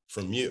learned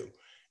from you.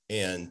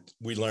 And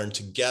we learned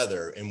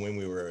together. And when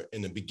we were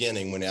in the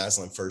beginning, when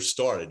Aslan first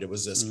started, it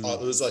was this, it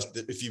was like,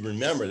 if you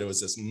remember, there was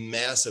this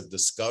massive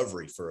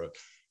discovery for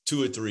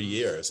 2 or 3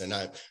 years. And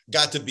I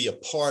got to be a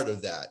part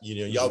of that.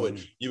 You know,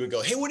 you would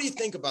go, hey, what do you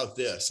think about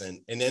this?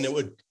 And then it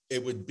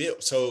would be,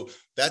 so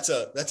that's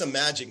a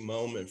magic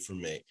moment for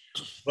me.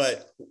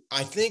 But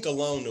I think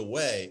along the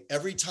way,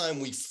 every time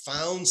we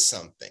found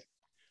something,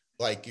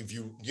 like if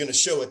you're going to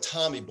show a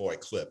Tommy Boy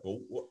clip,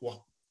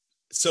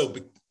 so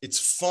it's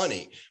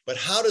funny, but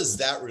how does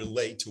that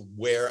relate to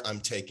where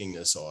I'm taking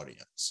this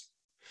audience?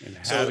 And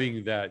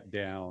having that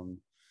down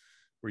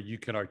where you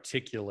can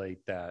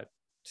articulate that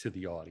to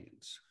the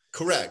audience.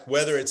 Correct.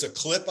 Whether it's a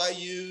clip I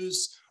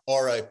use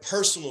or a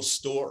personal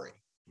story,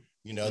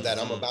 you know, that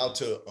I'm about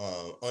to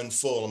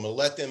unfold. I'm going to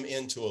let them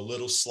into a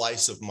little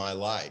slice of my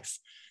life.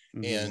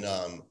 And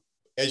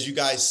as you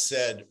guys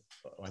said,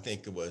 I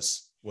think it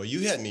was, well,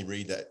 you had me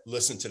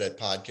listen to that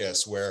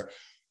podcast where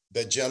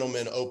the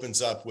gentleman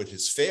opens up with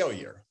his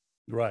failure.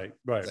 Right.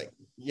 Like,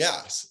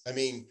 yes. I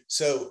mean,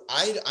 so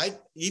I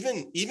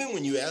even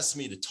when you asked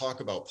me to talk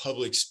about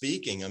public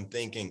speaking, I'm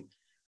thinking,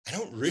 I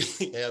don't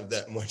really have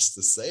that much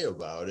to say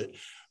about it.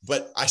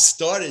 But I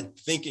started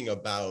thinking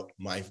about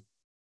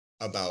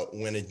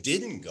when it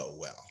didn't go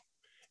well,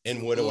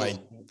 and why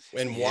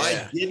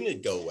didn't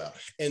it go well?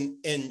 And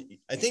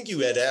I think you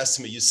had asked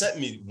me, you sent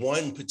me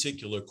one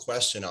particular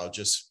question. I'll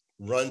just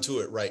run to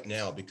it right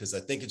now because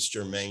I think it's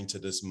germane to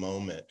this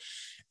moment.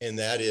 And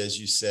that is,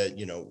 you said,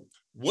 you know,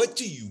 what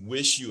do you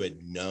wish you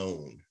had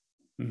known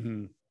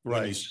when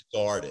you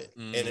started?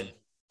 And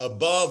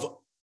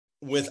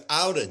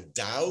without a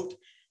doubt,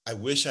 I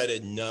wish I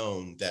had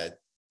known that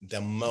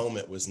the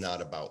moment was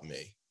not about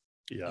me.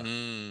 Yeah.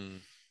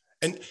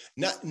 And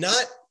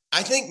not,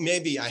 I think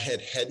maybe I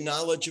had head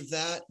knowledge of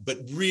that, but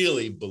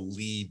really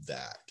believed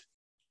that.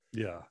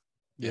 Yeah.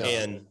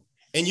 And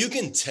you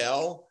can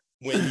tell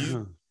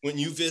when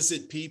you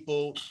visit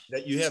people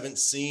that you haven't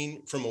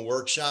seen from a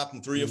workshop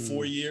in 3 or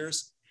 4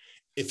 years,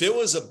 if it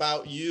was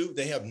about you,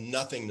 they have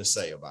nothing to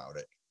say about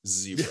it.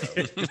 Zero.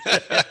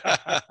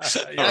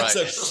 That's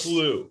a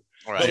clue.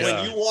 Right. But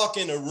when you walk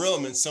in a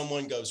room and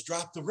someone goes,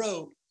 drop the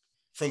rope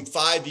from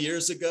 5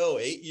 years ago,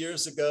 8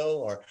 years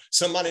ago, or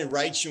somebody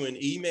writes you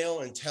an email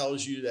and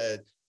tells you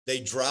that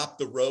they dropped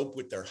the rope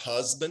with their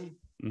husband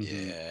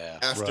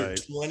after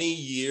 20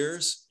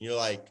 years, you're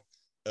like,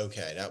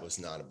 okay, that was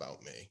not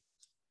about me.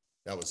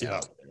 That was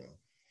about them.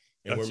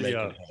 And we're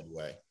making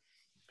headway.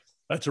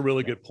 That's a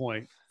really good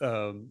point.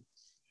 One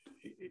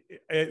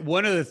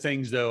of the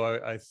things, though,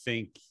 I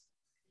think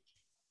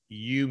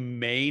you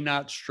may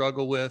not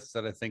struggle with,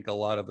 that I think a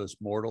lot of us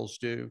mortals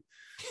do,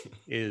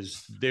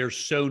 is they're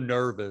so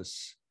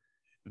nervous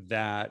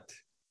that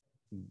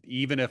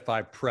even if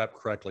I prep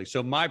correctly,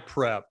 so my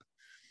prep,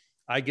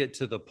 I get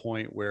to the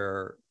point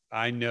where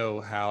I know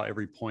how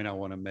every point I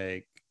want to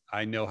make,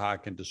 I know how I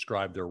can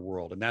describe their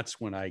world. And that's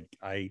when I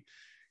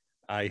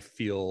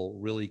feel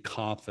really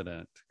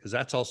confident, because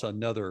that's also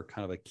another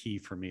kind of a key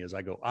for me as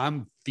I go,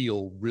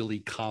 feel really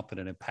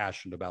confident and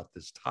passionate about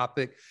this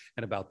topic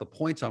and about the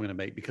points I'm going to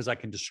make, because I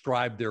can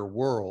describe their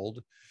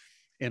world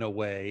in a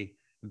way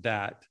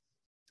that,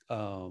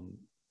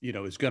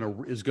 is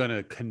going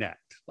to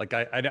connect. Like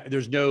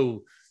there's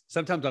no,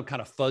 sometimes I'm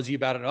kind of fuzzy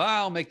about it. Oh,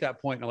 I'll make that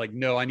point. And I'm like,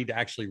 no, I need to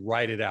actually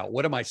write it out.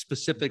 What am I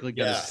specifically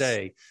going to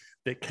say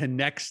that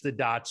connects the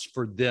dots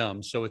for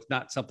them? So it's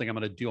not something I'm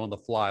going to do on the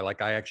fly.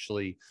 Like I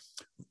actually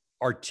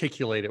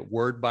articulate it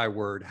word by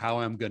word, how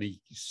I'm going to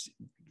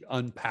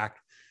unpack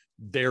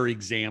their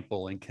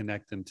example and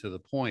connect them to the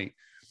point.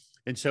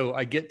 And so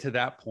I get to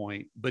that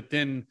point, but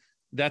then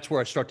that's where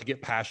I start to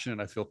get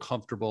passionate. I feel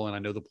comfortable and I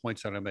know the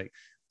points that I make.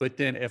 But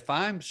then if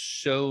I'm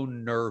so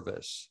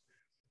nervous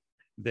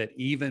that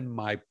even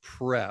my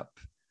prep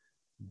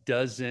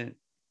doesn't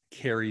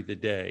carry the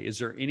day, is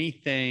there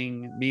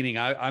anything, meaning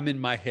I'm in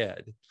my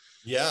head?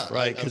 Yeah.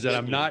 Right. Because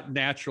I'm not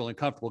natural and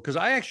comfortable. Because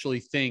I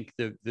actually think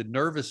the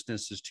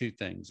nervousness is two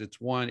things. It's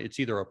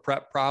either a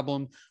prep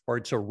problem or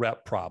it's a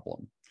rep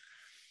problem.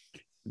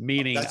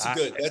 Meaning that's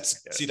right.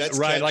 Catchy.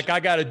 Like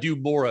I got to do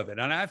more of it.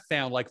 And I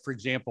found, like, for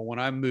example, when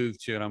I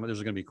moved to, and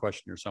there's going to be a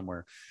question here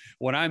somewhere,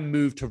 when I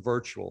moved to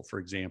virtual, for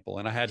example,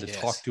 and I had to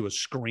talk to a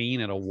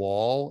screen and a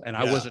wall, and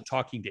I wasn't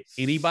talking to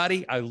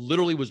anybody. I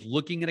literally was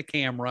looking at a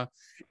camera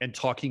and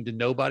talking to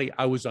nobody.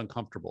 I was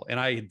uncomfortable, and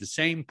I had the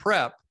same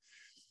prep,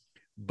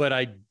 but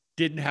I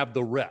didn't have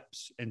the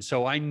reps. And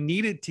so I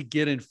needed to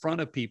get in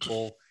front of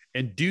people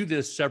and do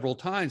this several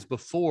times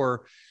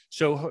before.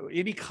 So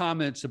any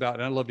comments about,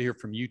 and I'd love to hear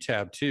from you,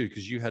 Tab, too,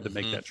 because you had to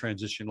make that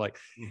transition. Like,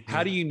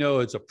 how do you know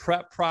it's a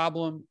prep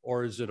problem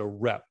or is it a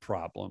rep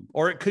problem?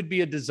 Or it could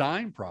be a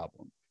design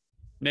problem.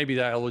 Maybe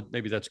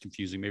that's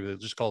confusing. Maybe they'll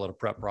just call it a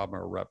prep problem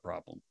or a rep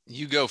problem.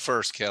 You go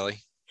first, Kelly.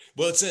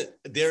 Well,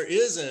 there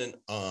isn't,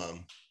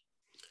 I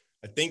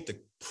think the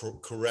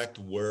correct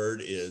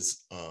word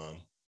is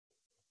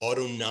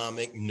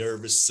autonomic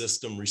nervous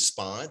system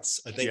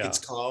response. I think it's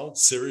called,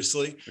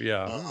 seriously.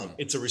 Yeah.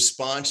 It's a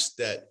response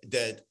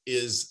that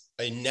is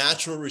a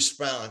natural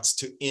response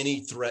to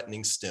any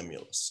threatening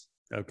stimulus.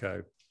 Okay.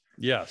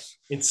 Yes.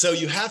 And so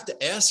you have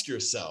to ask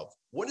yourself,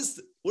 what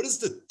is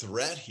the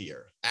threat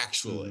here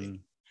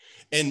actually?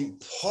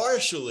 And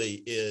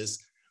partially is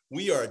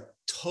we are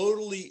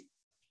totally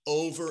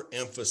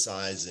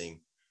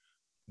overemphasizing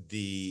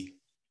the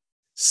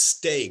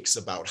stakes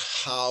about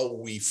how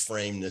we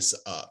frame this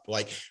up.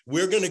 Like,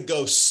 we're going to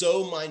go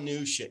so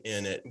minutia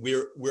in it.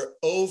 We're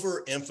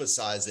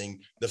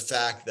overemphasizing the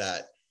fact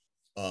that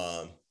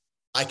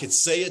I could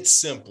say it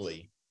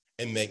simply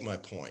and make my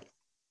point.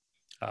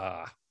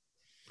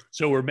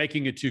 So we're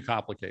making it too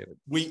complicated.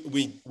 We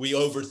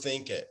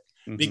overthink it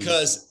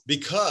because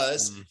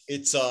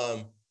it's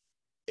a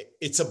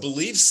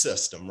belief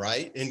system,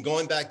 right? And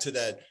going back to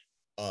that,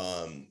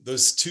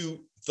 those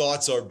two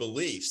thoughts or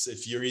beliefs.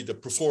 If you're either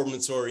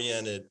performance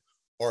oriented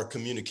or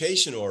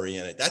communication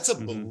oriented, that's a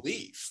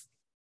belief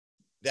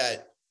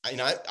that,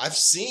 and I've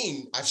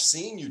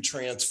seen you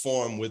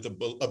transform with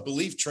a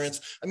belief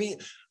I mean,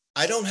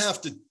 I don't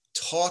have to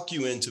talk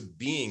you into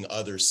being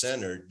other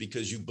centered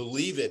because you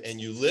believe it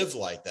and you live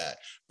like that,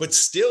 but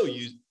still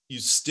you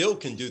still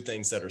can do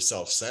things that are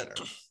self-centered.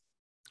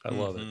 I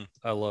love it.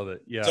 I love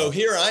it. Yeah. So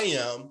here I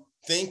am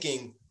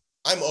thinking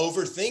I'm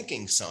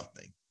overthinking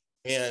something,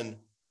 and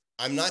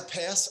I'm never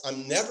past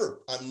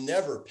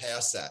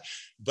that.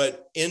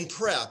 But in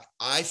prep,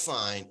 I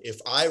find if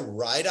I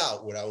write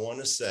out what I want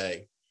to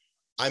say,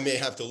 I may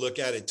have to look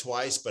at it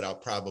twice, but I'll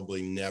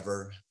probably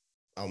never,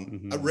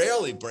 I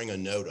rarely bring a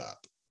note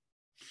up.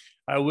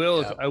 I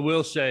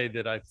will say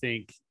that I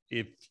think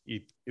if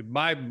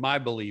my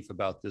belief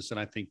about this, and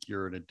I think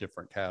you're in a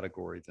different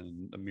category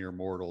than the mere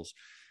mortals,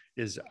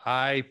 is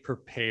I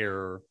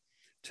prepare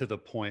to the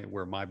point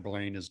where my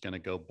brain is going to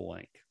go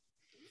blank,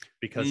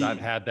 because I've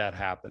had that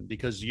happen.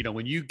 Because, you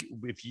know,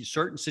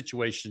 certain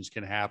situations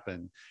can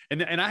happen,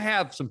 and I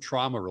have some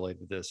trauma related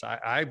to this.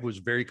 I was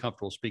very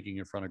comfortable speaking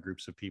in front of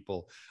groups of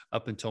people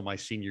up until my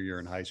senior year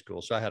in high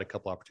school. So I had a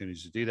couple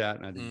opportunities to do that,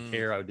 and I didn't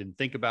care. I didn't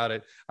think about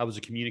it. I was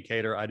a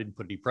communicator. I didn't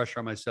put any pressure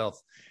on myself.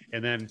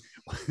 And then,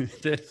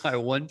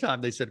 one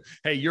time they said,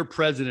 "Hey, you're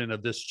president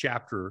of this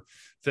chapter."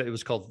 It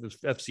was called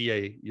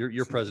FCA.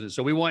 You're president.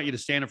 So we want you to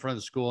stand in front of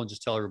the school and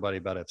just tell everybody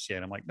about FCA.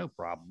 And I'm like, no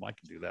problem. I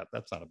can do that.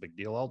 That's not a big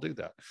deal. I'll do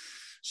that.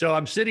 So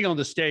I'm sitting on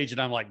the stage and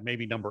I'm like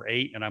maybe number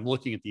 8, and I'm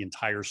looking at the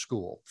entire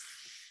school,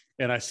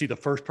 and I see the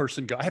first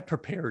person go. I had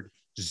prepared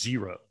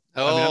 0.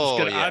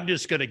 I'm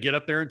just going to get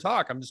up there and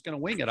talk. I'm just going to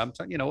wing it.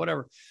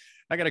 Whatever.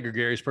 I got a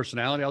gregarious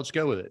personality. I'll just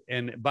go with it.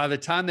 And by the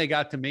time they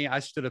got to me, I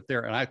stood up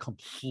there and I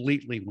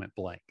completely went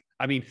blank.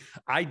 I mean,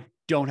 I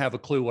don't have a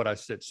clue what I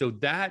said. So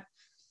that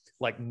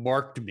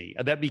marked me.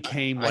 That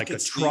became like a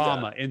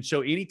trauma. And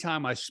so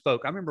anytime I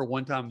spoke, I remember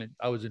one time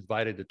I was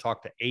invited to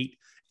talk to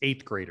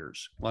 8th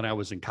graders when I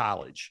was in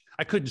college.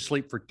 I couldn't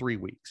sleep for 3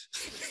 weeks.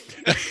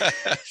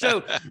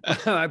 So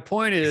my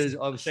point is,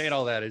 I was saying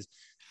all that is,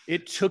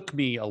 it took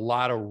me a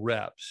lot of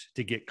reps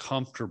to get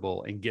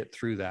comfortable and get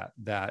through that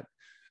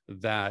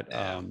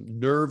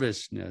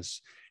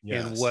nervousness.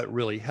 Yes. And what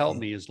really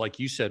helped me is, like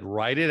you said,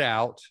 write it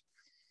out.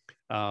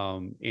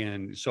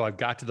 And so I've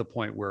got to the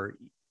point where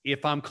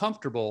if I'm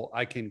comfortable,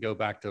 I can go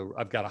back to,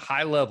 I've got a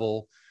high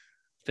level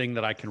thing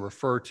that I can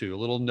refer to,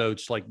 little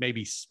notes, like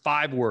maybe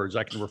 5 words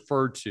I can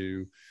refer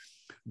to.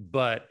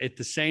 But at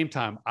the same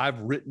time,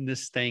 I've written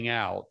this thing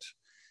out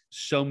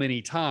so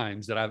many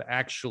times that I've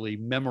actually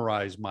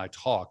memorized my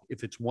talk.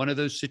 If it's one of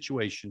those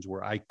situations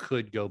where I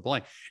could go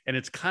blank, and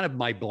it's kind of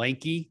my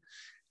blankie,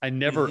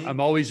 I'm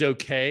always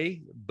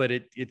okay, but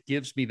it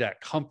gives me that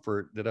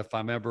comfort that if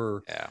I'm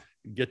ever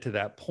get to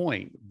that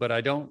point, but I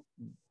don't,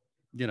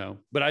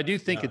 but I do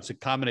think it's a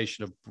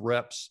combination of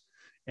reps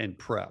and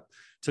prep.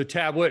 So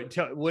Tab,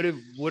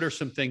 what are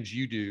some things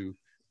you do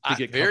to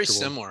get very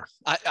similar?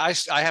 I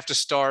have to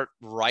start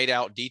write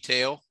out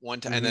detail one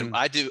time, and then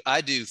I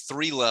do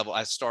 3 level.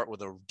 I start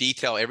with a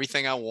detail,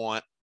 everything I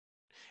want,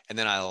 and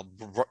then I'll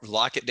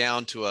lock it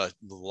down to a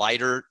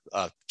lighter,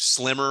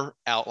 slimmer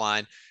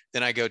outline.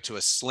 Then I go to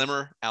a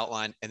slimmer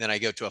outline, and then I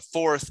go to a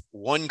 4th,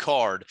 1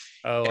 card.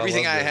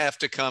 Everything I have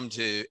to come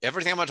to,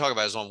 everything I'm going to talk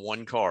about is on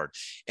 1 card,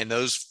 and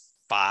those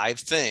 5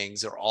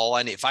 things are all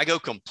I need. If I go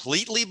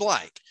completely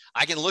blank,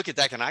 I can look at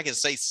that and I can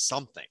say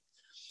something,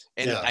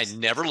 and I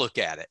never look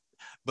at it,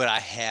 but I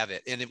have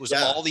it. And it was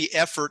all the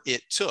effort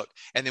it took.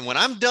 And then when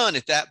I'm done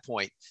at that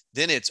point,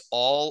 then it's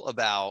all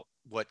about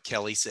what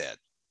Kelly said.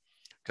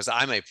 Because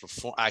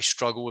I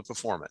struggle with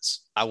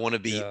performance. I want to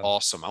be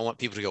awesome. I want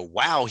people to go,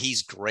 wow,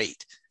 he's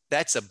great.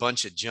 That's a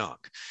bunch of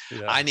junk.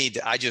 Yeah.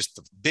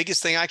 The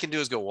biggest thing I can do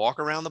is go walk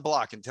around the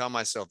block and tell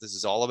myself, this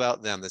is all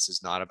about them. This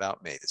is not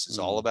about me. This is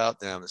all about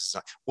them. This is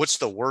not, what's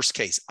the worst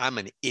case? I'm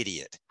an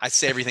idiot. I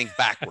say everything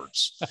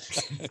backwards.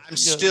 I'm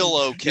still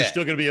okay. You're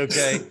still going to be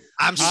okay.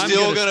 I'm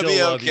still going to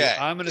be okay.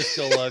 I'm going to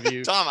still love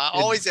you. Tom, I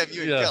always have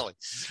you and Kelly.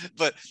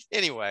 But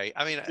anyway,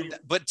 I mean,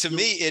 but to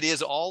me, it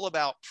is all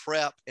about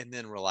prep and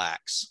then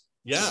relax.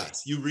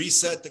 Yes. You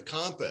reset the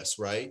compass,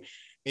 right?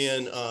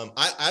 And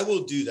I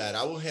will do that.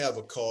 I will have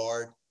a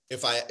card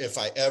if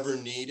I ever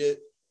need it,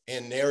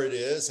 and there it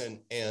is.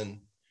 And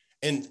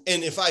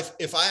if I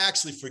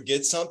actually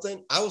forget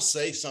something, I will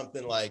say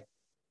something like,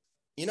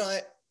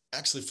 I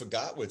actually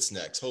forgot what's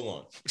next. Hold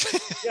on.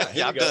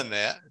 Yeah, I've done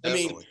that.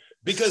 Definitely. I mean,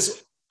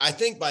 because I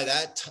think by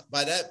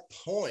that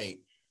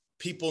point,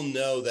 people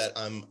know that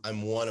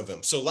I'm one of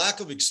them. So lack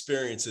of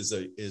experience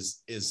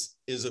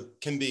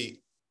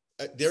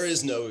there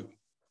is no.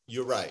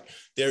 You're right.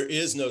 There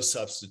is no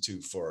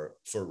substitute for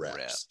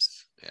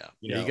reps. Yeah.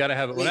 You got to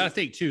have it. What I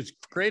think too is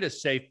create a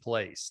safe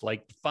place.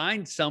 Like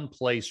find some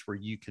place where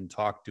you can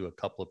talk to a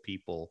couple of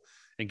people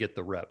and get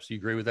the reps. You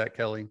agree with that,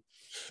 Kelly?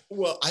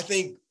 Well, I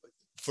think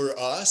for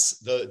us,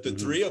 the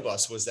 3 of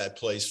us was that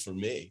place for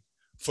me.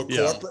 For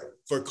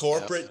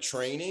corporate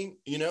training,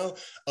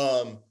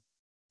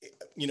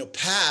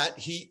 Pat,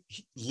 he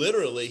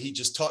literally, he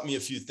just taught me a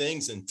few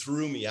things and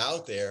threw me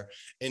out there.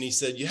 And he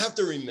said, you have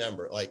to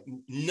remember, like,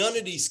 none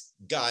of these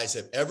guys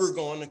have ever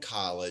gone to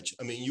college.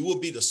 I mean, you will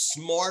be the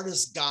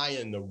smartest guy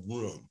in the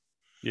room.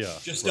 Yeah.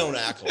 Just don't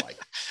act like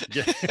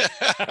it.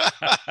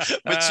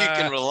 But you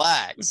can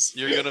relax.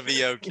 You're going to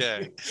be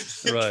okay.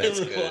 Right. That's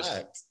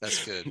good.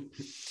 That's good.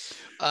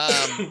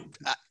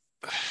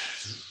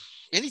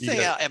 Anything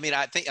else? I mean,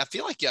 I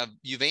feel like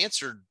you've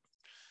answered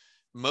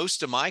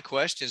most of my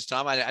questions,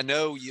 Tom. I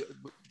know you.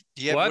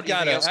 Do you have I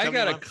got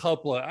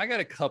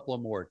a couple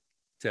of more,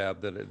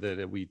 Tab,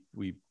 that we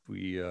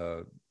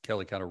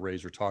Kelly kind of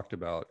raised or talked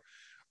about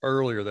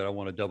earlier that I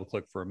want to double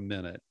click for a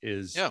minute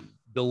is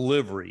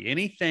delivery.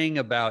 Anything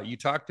about, you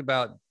talked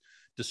about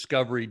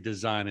discovery,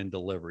 design, and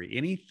delivery.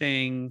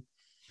 Anything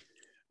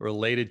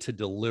related to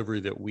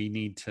delivery that we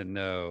need to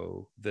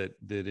know that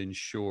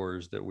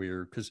ensures that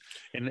we're, because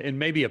and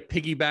maybe a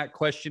piggyback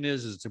question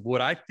is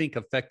what I think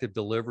effective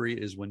delivery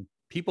is when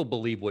people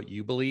believe what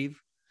you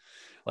believe,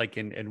 like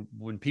and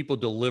when people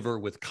deliver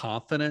with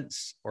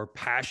confidence or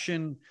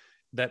passion,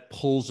 that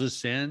pulls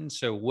us in.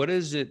 So what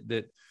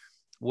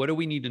do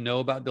we need to know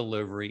about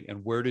delivery,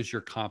 and where does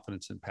your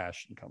confidence and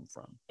passion come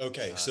from?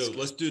 Okay, so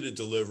let's do the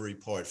delivery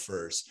part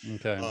first.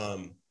 Okay.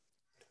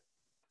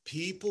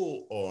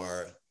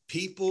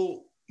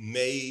 People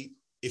may,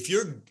 if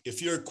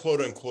you're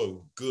quote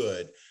unquote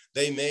good,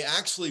 they may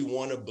actually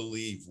want to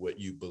believe what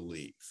you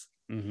believe.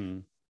 Mm-hmm.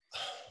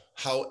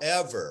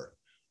 However,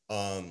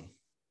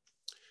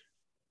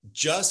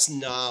 just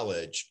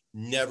knowledge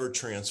never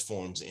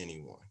transforms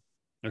anyone.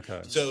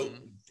 Okay. So,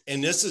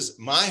 and this is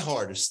my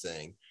hardest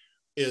thing,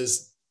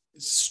 is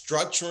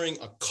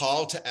structuring a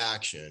call to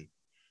action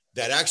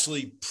that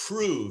actually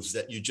proves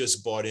that you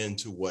just bought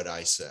into what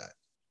I said.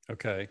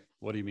 Okay.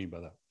 What do you mean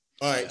by that?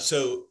 All right.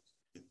 So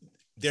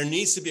there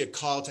needs to be a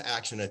call to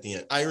action at the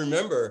end. I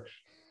remember,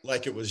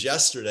 like it was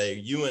yesterday,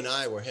 you and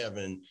I were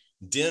having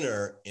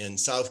dinner in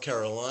South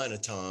Carolina,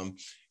 Tom,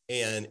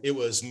 and it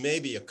was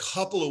maybe a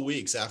couple of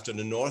weeks after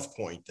the North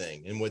Point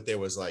thing, and what there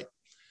was like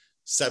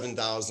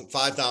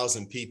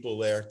 5,000 people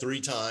there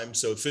 3 times.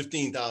 So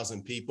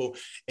 15,000 people,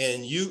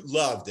 and you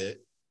loved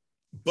it.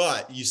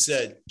 But you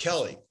said,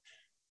 Kelly,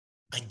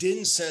 I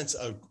didn't sense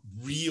a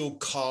real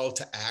call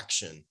to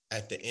action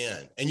at the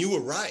end. And you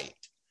were right.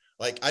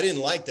 Like, I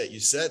didn't like that you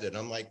said it.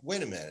 I'm like,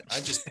 wait a minute. I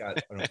just got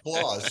an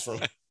applause from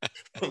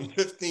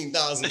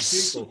 15,000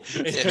 people.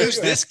 Yeah, who's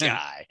this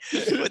guy?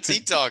 What's he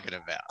talking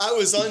about? I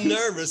was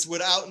unnervous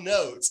without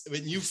notes. I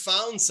mean, you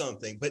found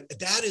something, but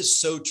that is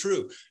so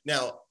true.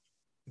 Now,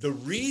 the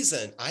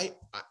reason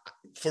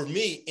for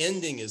me,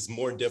 ending is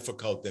more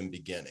difficult than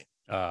beginning.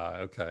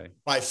 Okay.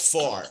 By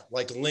far,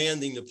 like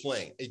landing the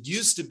plane. It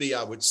used to be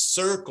I would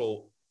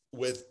circle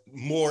with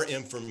more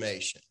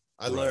information.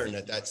 I learned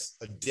that that's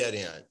a dead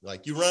end.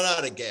 Like, you run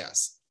out of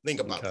gas.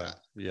 Think about that.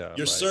 Yeah.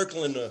 You're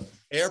circling the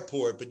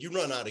airport, but you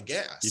run out of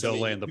gas. You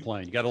don't land the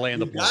plane. You got to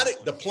land the plane.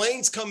 The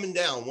plane's coming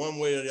down one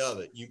way or the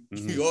other.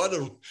 You ought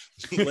to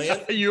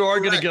land. You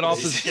are going to get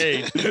off the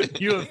stage.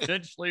 You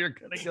eventually are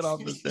going to get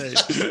off the stage.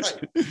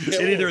 Right.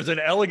 It either is an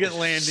elegant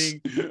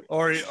landing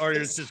or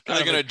it's just kind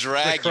of going to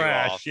drag you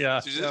off. Yeah.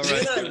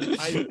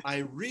 Right. I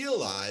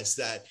realized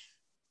that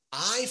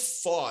I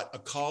fought a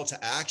call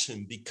to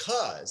action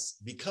because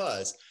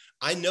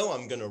I know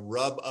I'm going to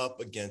rub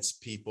up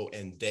against people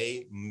and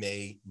they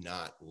may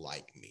not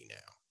like me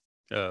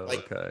now. Oh,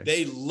 like, okay.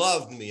 They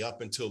loved me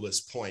up until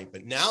this point,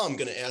 but now I'm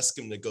going to ask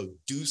them to go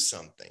do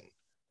something.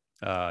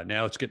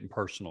 Now it's getting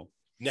personal.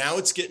 Now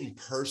it's getting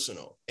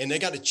personal, and they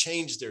got to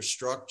change their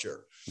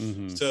structure.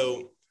 Mm-hmm.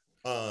 So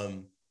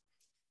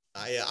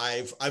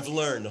I've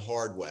learned the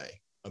hard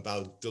way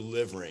about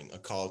delivering a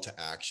call to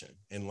action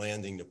and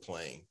landing the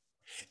plane.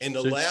 And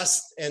the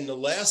last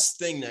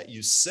thing that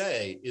you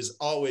say is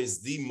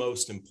always the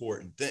most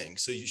important thing.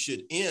 So you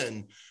should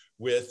end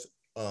with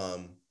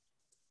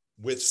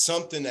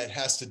something that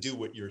has to do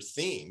with your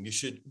theme. You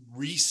should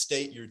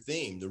restate your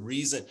theme, the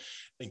reason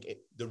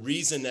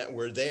that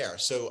we're there.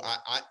 So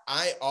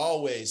I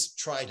always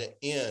try to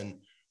end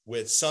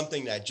with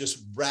something that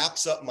just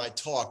wraps up my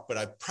talk, but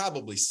I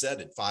probably said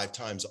it 5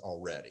 times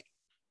already.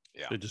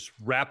 Yeah. So just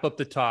wrap up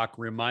the talk,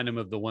 remind them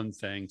of the one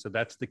thing. So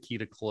that's the key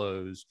to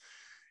close.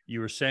 You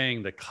were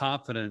saying the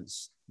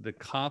confidence.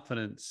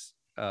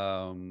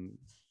 Tell me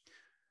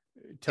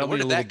where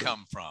did that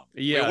come from?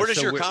 Yeah. Where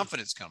does your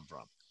confidence come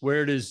from?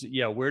 Where do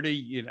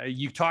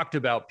you talked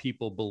about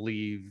people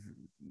believe,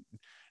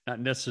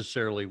 not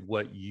necessarily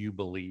what you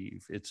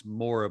believe. It's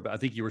more about, I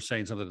think you were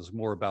saying something that's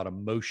more about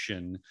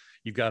emotion.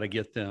 You've got to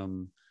get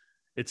them.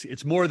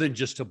 It's more than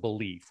just a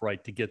belief,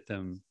 right? To get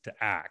them to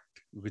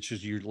act, which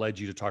is led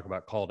you to talk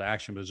about call to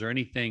action. But is there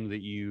anything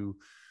that you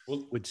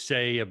would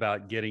say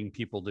about getting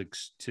people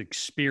to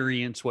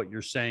experience what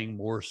you're saying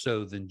more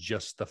so than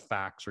just the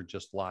facts or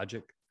just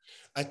logic?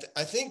 I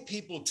think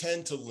people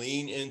tend to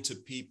lean into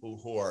people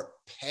who are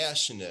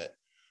passionate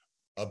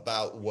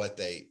about what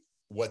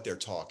they're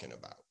talking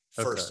about.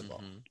 First of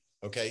all,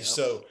 okay. Yep.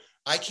 So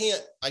I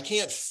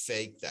can't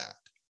fake that.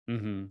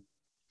 Mm-hmm.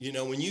 you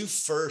know, when you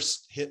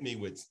first hit me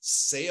with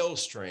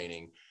sales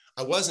training,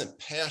 I wasn't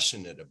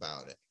passionate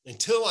about it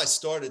until I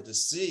started to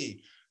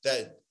see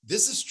that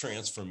this is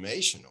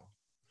transformational.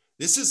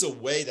 This is a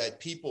way that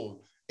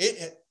people,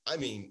 I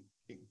mean,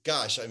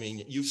 gosh, I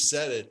mean, you've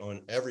said it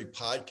on every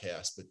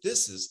podcast, but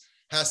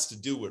has to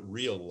do with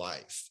real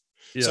life.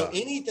 Yeah. So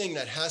anything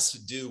that has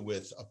to do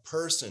with a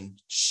person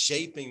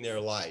shaping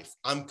their life,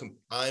 I'm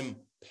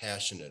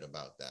passionate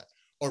about that,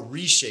 or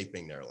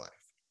reshaping their life.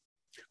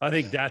 I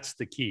think that's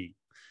the key.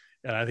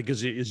 And I think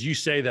as you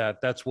say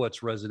that, that's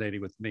what's resonating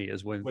with me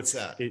is when. What's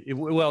that?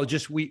 Well,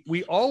 just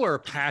we all are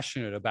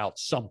passionate about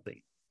something,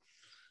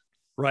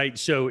 right?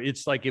 So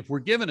it's like if we're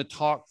giving a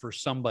talk for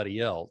somebody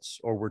else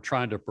or we're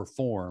trying to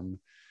perform,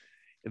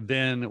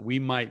 then we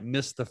might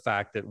miss the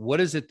fact that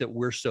what is it that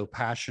we're so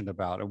passionate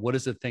about, and what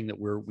is the thing that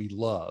we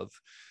love,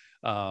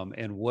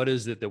 and what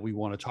is it that we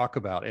want to talk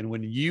about. And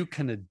when you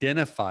can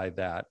identify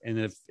that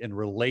and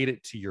relate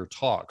it to your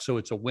talk, so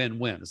it's a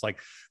win-win. It's like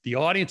the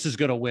audience is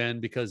going to win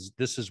because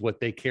this is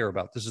what they care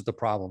about. This is the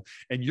problem.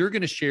 And you're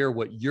going to share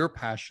what you're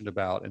passionate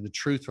about and the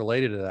truth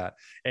related to that.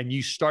 And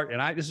you start,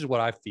 and this is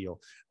what I feel.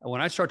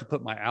 When I start to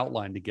put my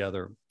outline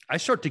together, I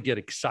start to get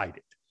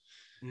excited.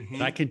 Mm-hmm.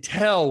 And I can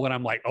tell when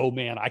I'm like, oh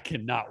man, I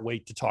cannot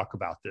wait to talk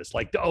about this.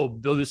 Like, oh,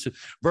 this is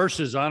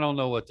versus I don't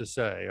know what to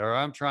say, or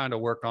I'm trying to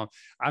work on,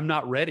 I'm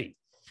not ready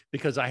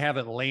because I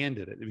haven't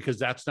landed it, because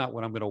that's not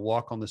when I'm going to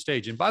walk on the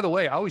stage. And by the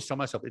way, I always tell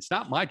myself, it's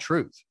not my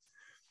truth,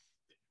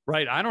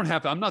 right?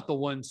 I'm not the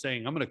one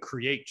saying I'm going to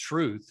create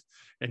truth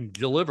and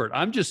deliver it.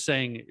 I'm just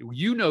saying,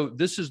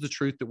 this is the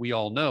truth that we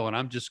all know. And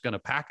I'm just going to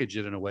package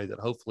it in a way that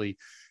hopefully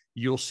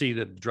you'll see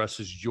that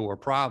addresses your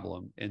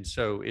problem. And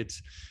so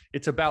it's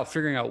about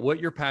figuring out what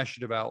you're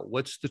passionate about,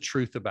 what's the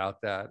truth about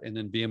that, and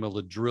then being able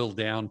to drill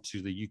down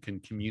to that you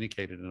can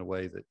communicate it in a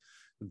way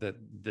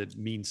that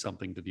means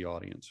something to the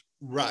audience.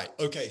 Right.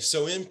 Okay.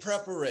 So in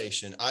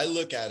preparation, I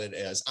look at it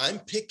as I'm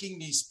picking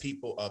these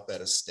people up at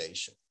a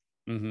station.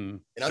 Mm-hmm.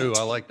 And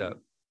I like that.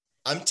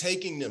 I'm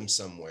taking them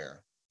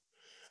somewhere.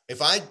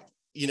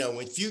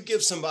 If you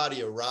give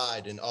somebody a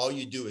ride and all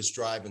you do is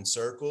drive in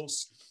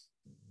circles,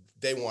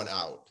 they want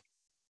out.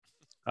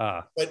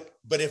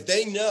 But if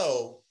they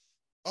know,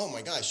 oh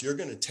my gosh, you're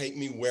going to take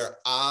me where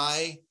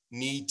I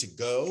need to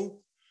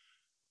go,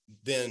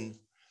 then,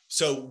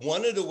 so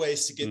one of the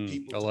ways to get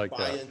people to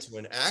buy into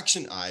an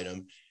action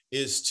item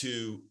is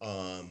to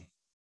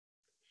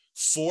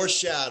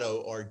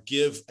foreshadow or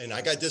give, and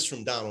I got this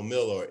from Donald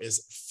Miller,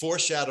 is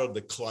foreshadow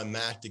the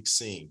climactic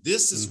scene.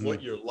 This is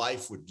what your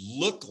life would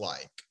look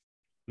like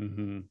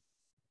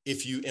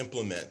if you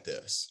implement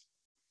this.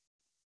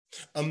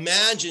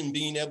 Imagine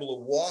being able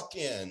to walk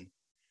in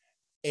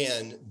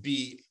and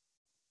be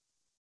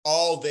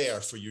all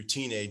there for your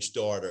teenage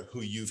daughter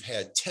who you've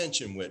had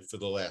tension with for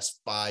the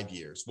last 5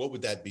 years. What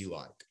would that be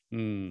like?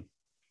 Yeah.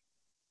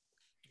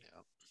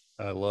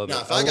 I love it.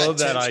 I love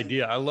that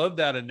idea. I love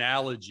that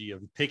analogy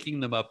of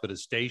picking them up at a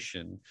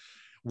station.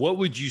 What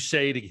would you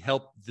say to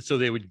help so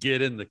they would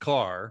get in the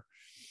car?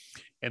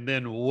 And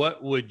then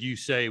what would you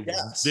say?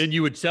 Yes. Then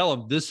you would tell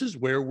them, this is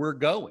where we're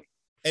going.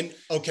 And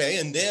okay,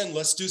 and then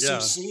let's do some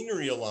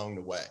scenery along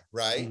the way,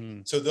 right?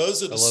 Mm-hmm. So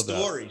those are the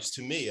stories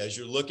to me as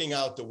you're looking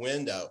out the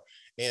window,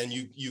 and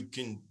you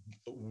can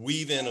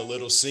weave in a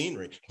little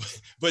scenery.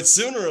 But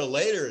sooner or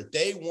later,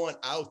 they want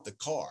out the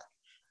car,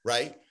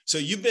 right? So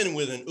you've been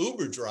with an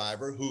Uber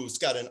driver who's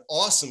got an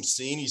awesome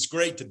scene. He's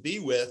great to be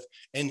with,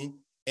 and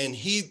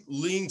he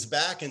leans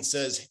back and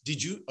says,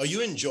 are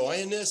you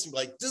enjoying this? And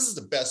like, this is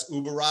the best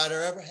Uber ride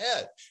I ever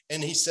had.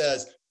 And he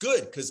says,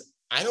 good, because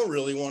I don't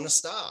really want to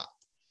stop.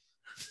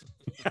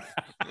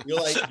 You're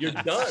like, you're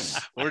done.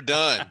 We're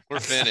done. We're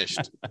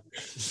finished.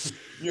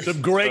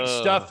 Some great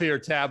stuff here,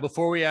 Tab.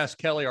 Before we ask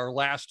Kelly our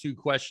last two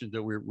questions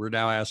that we're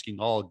now asking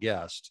all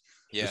guests.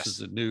 Yes. This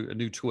is a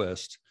new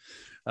twist.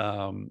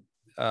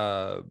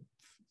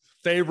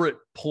 Favorite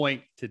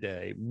point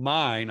today.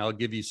 Mine, I'll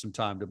give you some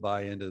time to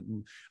buy into.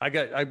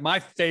 My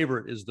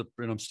favorite is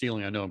and I'm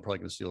stealing, I know I'm probably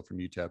going to steal it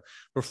from you, Tab.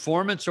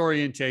 Performance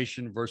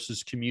orientation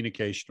versus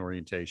communication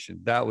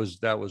orientation. That was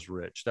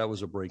rich. That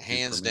was a breakthrough.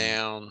 Hands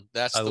down.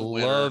 That's the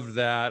winner. I love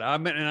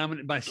that.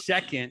 My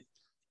second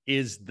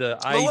is the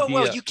idea.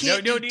 Whoa, you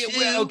can't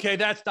okay,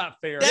 that's not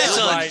fair. That's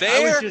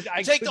unfair.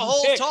 I take the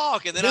whole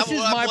talk, and then this is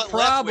my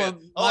problem.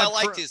 I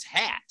liked his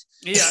hat.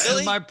 Yeah, really?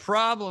 And my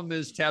problem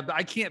is, Tab,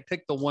 I can't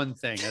pick the one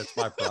thing. That's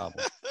my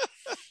problem.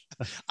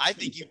 I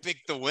think you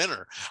picked the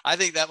winner. I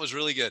think that was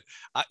really good.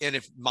 And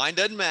if mine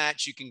doesn't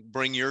match, you can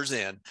bring yours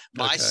in.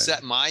 My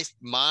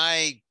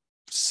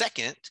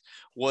second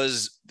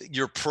was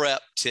your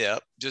prep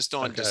tip, just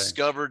on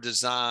discover,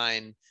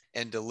 design,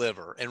 and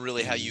deliver, and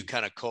really how you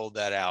kind of called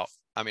that out.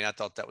 I mean, I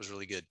thought that was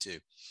really good too.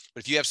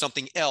 But if you have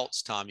something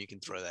else, Tom, you can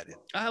throw that in.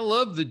 I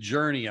love the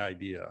journey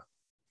idea.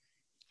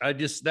 I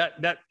just,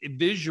 that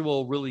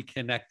visual really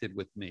connected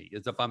with me.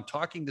 Is if I'm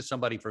talking to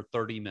somebody for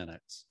 30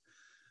 minutes,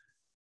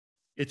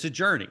 it's a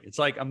journey. It's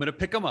like, I'm going to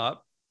pick them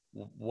up.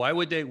 Why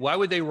would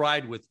they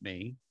ride with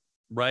me?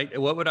 Right.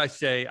 And what would I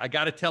say? I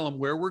got to tell them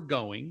where we're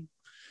going.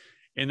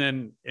 and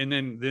then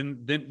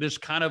there's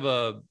kind of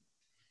a,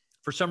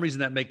 for some reason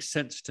that makes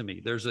sense to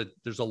me. There's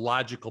a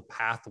logical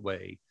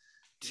pathway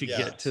to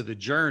get to the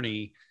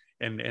journey,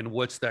 and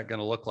what's that going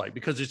to look like?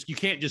 Because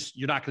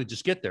you're not going to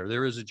just get there.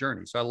 There is a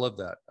journey. So I love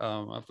that.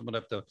 I'm going to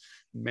have to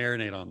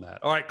marinate on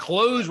that. All right.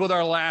 Close with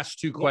our last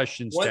two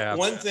questions, Tab.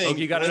 One thing. Oh,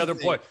 you got another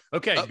point.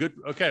 Okay, good.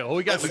 Okay. Oh,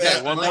 we got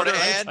one more to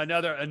add.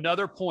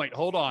 Another point.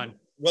 Hold on.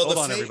 Well, hold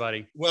on,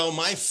 everybody. Well,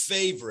 my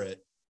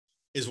favorite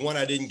is one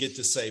I didn't get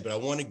to say, but I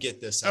want to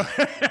get this out.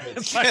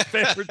 My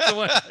favorite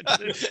one.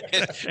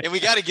 and we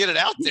got to get it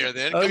out there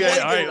then. Okay,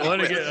 all right. By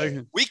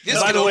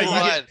the way,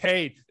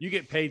 you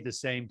get paid the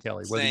same,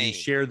 Kelly, whether you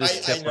share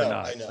this tip or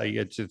not. You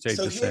get to take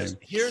the same.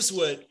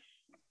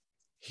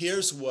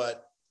 Here's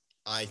what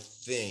I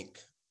think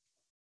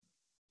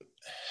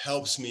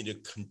helps me to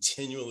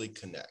continually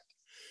connect.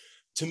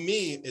 To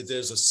me,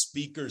 there's a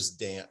speaker's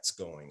dance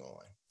going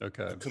on.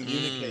 Okay. A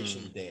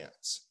communication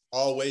dance.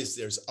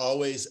 There's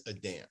always a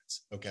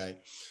dance. Okay.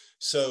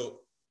 So,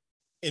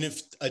 and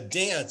if a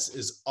dance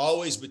is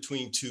always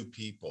between two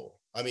people,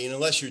 I mean,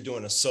 unless you're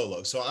doing a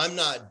solo. So I'm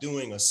not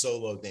doing a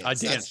solo dance. I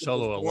dance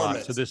solo a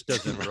lot, so this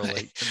doesn't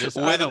relate to this.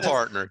 With a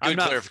partner. Good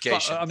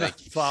clarification. I'm not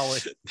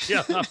following.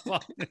 Yeah, I'm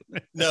following.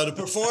 No, the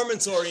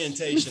performance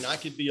orientation, I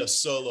could be a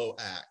solo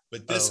act,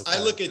 but this,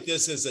 I look at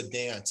this as a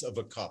dance of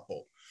a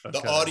couple,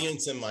 the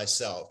audience and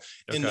myself.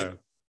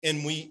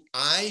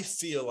 I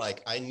feel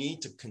like I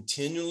need to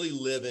continually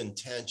live in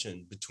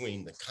tension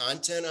between the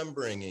content I'm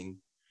bringing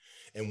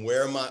and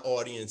where my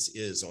audience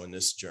is on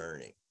this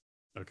journey.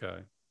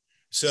 Okay.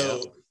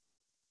 So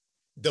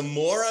the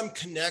more I'm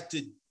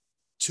connected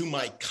to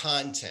my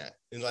content,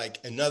 and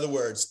in other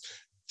words,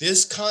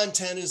 this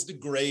content is the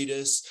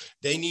greatest.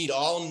 They need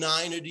all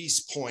 9 of these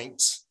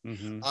points.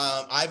 Mm-hmm.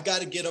 I've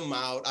got to get them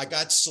out. I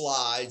got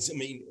slides. I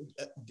mean,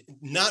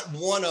 not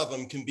one of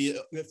them can be.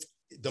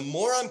 The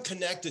more I'm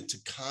connected to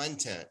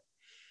content,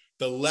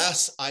 the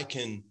less I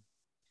can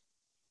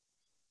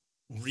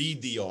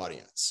read the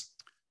audience.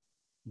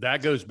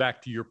 That goes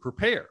back to your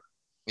prepare.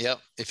 Yep.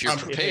 If you're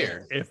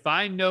prepared. If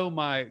I know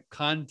my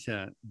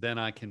content, then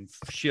I can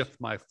shift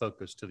my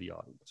focus to the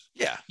audience.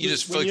 Yeah. You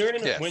just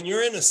when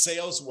you're in a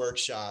sales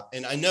workshop,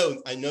 and I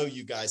know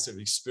you guys have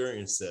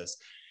experienced this,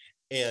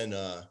 and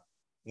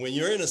when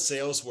you're in a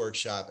sales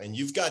workshop and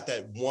you've got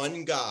that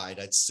one guy,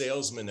 that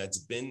salesman that's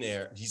been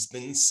there, he's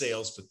been in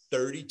sales for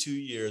 32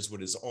 years with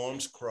his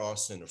arms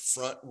crossed in the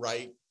front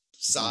right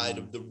side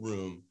of the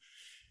room,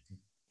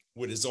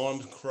 with his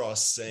arms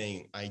crossed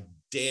saying, I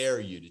dare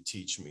you to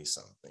teach me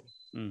something.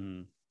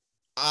 Mm-hmm.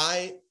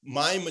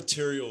 My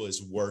material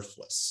is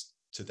worthless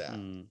to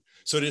that.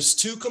 So there's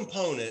two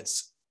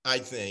components, I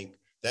think,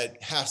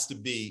 that has to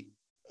be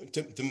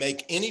to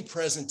make any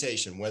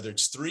presentation, whether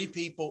it's 3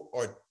 people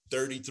or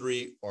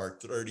 33 or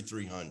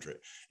 3,300.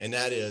 And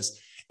that is,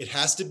 it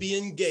has to be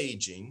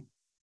engaging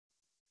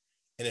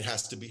and it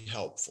has to be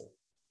helpful.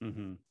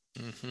 Mm-hmm.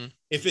 Mm-hmm.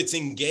 If it's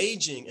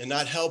engaging and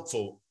not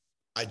helpful,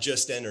 I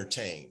just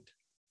entertained.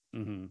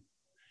 Mm-hmm.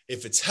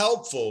 If it's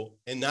helpful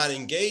and not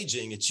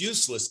engaging, it's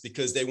useless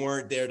because they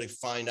weren't there to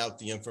find out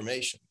the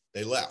information.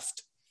 They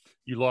left.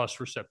 You lost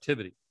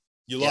receptivity.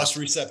 Lost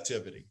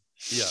receptivity.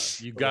 Yeah,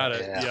 you got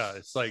it. Yeah,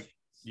 it's like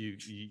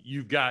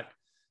you've got.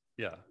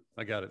 Yeah,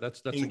 I got it.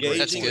 That's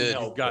engaging.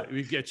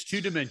 It's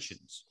 2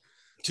 dimensions.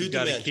 Two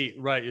dimensions.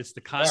 Right. It's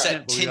the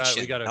content.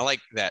 Tension. I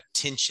like that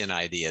tension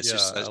idea. It's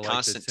just a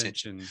constant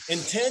tension.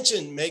 And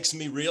tension makes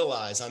me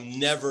realize I've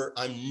never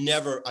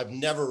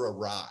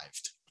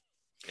arrived.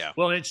 Yeah.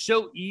 Well, it's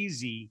so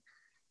easy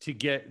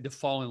to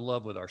fall in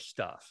love with our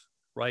stuff,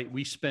 right?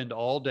 We spend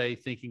all day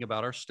thinking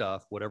about our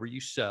stuff, whatever you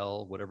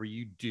sell, whatever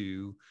you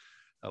do.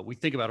 We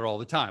think about it all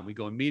the time. We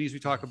go in meetings, we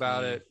talk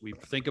about it. We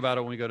think about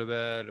it when we go to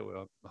bed.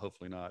 Well,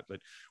 hopefully not, but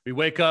we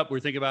wake up, we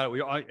think about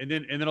it. And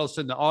then all of a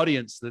sudden the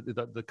audience,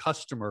 the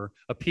customer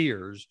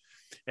appears,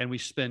 and we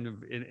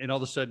spend, and all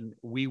of a sudden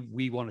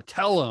we want to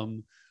tell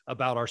them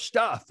about our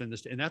stuff. And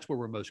that's where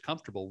we're most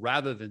comfortable,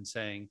 rather than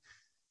saying,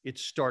 it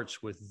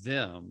starts with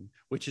them,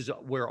 which is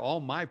where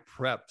all my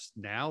preps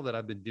now that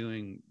I've been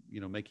doing,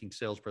 making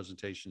sales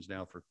presentations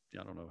now for,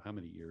 I don't know how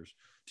many years,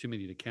 too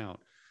many to count.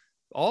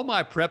 All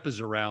my prep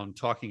is around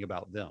talking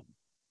about them.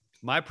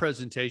 My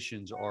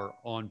presentations are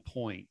on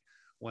point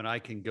when I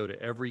can go to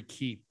every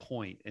key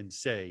point and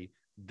say,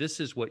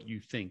 this is what you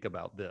think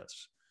about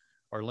this,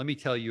 or let me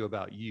tell you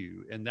about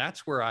you. And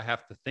that's where I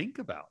have to think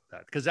about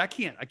that, because I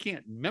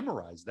can't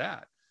memorize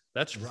that.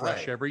 That's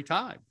fresh every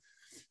time.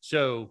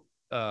 So,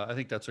 I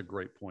think that's a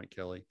great point,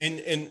 Kelly.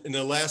 And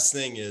the last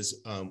thing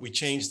is we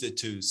changed it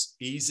to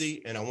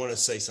easy. And I want to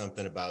say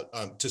something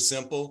about to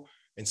simple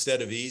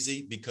instead of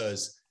easy,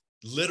 because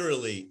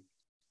literally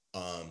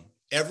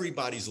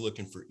everybody's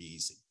looking for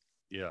easy.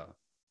 Yeah.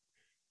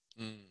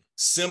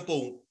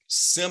 Simple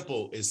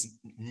is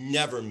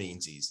never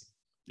means easy.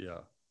 Yeah.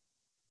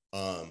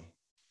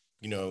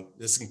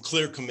 There's some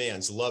clear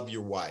commands. Love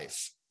your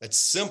wife. That's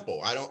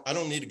simple. I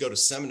don't need to go to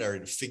seminary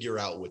to figure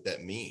out what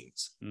that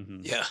means.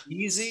 Mm-hmm. Yeah.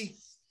 Easy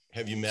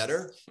Have you met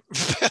her?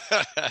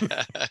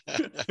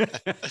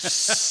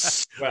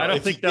 I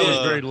don't think that was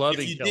very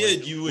loving. If you Kelly.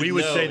 did, you would. We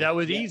would know. say that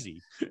was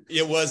easy.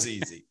 It was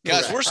easy,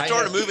 guys. Correct. We're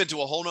starting to move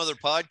into a whole nother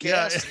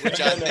podcast,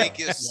 which I think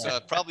is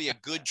probably a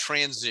good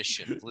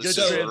transition. Let's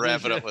just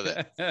wrap it up with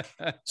it.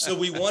 So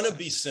we want to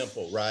be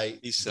simple,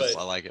 right? Be simple.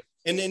 I like it.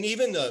 And then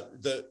even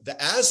the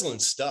Aslan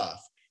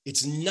stuff,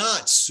 it's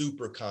not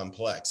super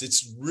complex.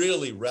 It's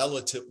really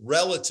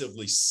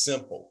relatively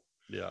simple.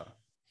 Yeah.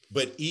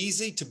 But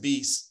easy to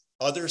be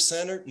other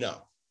centered.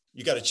 No,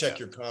 you got to check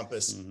your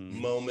compass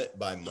moment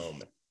by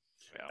moment.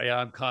 Yeah,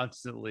 I'm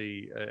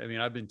constantly, I mean,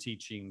 I've been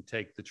teaching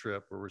Take the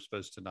Trip, where we're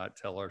supposed to not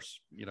tell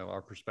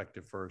our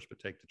perspective first, but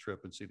take the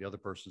trip and see the other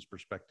person's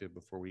perspective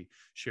before we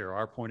share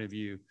our point of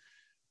view.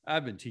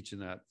 I've been teaching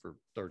that for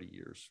 30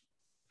 years.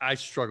 I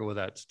struggle with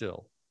that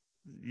still.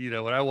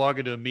 When I walk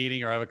into a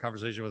meeting or have a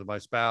conversation with my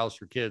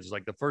spouse or kids,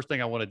 like the first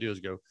thing I want to do is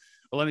go,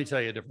 well, let me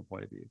tell you a different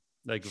point of view,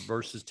 like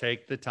versus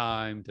take the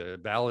time to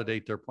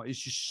validate their point. It's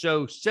just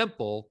so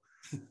simple,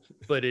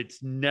 but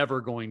it's never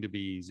going to be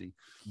easy.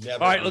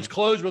 Never. All right, let's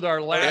close with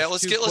our last.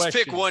 Let's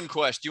pick one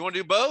question. Do you want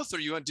to do both, or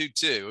you want to do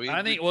two?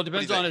 I think. Well, it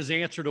depends on his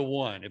answer to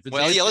one. If it's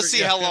let's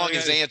see how long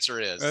his answer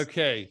is.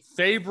 Okay,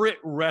 favorite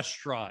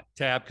restaurant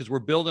tab, because we're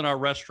building our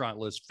restaurant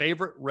list.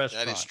 Favorite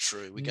restaurant. That is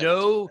true. We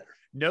no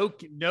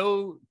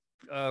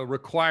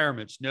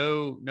requirements,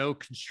 no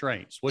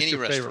constraints. What's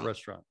your favorite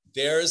restaurant?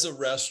 There's a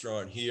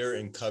restaurant here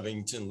in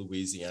Covington,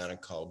 Louisiana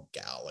called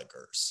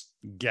Gallagher's.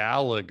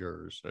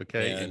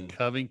 Okay, in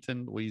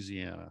Covington,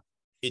 Louisiana.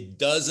 It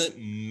doesn't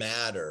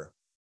matter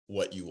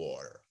what you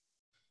order.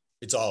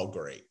 It's all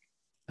great.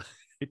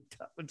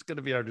 It's going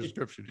to be our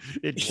description.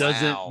 It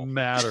doesn't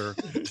matter.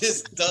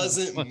 This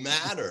doesn't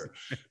matter.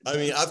 I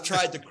mean, I've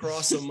tried to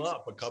cross them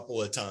up a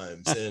couple of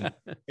times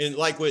and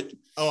like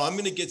I'm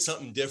going to get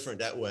something different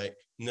that way.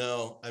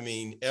 No, I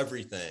mean,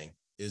 everything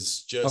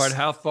is just. All right.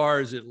 How far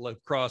is it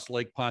across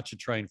Lake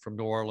Pontchartrain from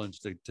New Orleans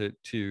to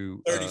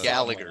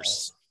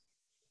Gallagher's?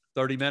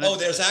 30 minutes. Oh,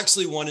 there's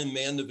actually one in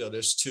Mandeville.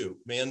 There's two.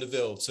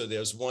 Mandeville. So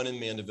there's one in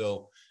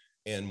Mandeville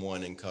and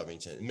one in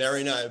Covington.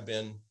 Mary and I have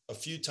been a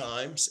few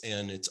times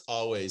and it's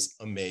always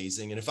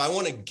amazing. And if I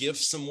want to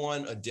gift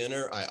someone a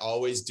dinner, I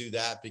always do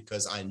that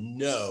because I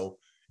know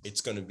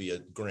it's going to be a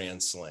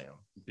grand slam.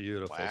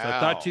 Beautiful. Wow. So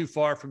it's not too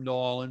far from New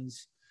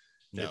Orleans.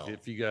 No.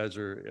 If you guys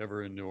are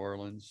ever in New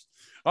Orleans.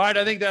 All right.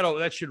 I think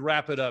that should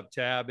wrap it up,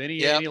 Tab.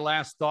 Any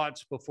last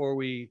thoughts before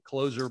we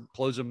close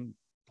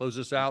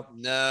this out?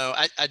 No,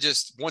 I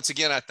just, once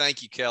again, I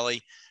thank you,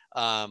 Kelly.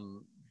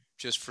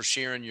 Just for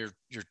sharing your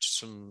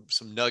some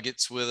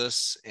nuggets with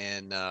us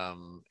and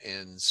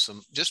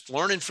some just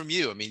learning from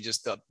you. I mean,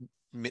 just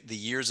the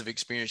years of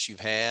experience you've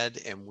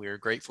had, and we're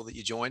grateful that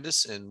you joined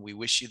us, and we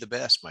wish you the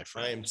best, my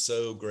friend. I am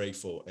so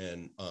grateful,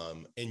 and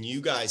you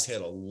guys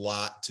had a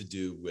lot to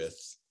do with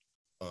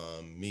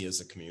me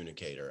as a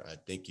communicator. I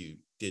think you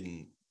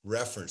didn't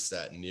reference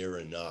that near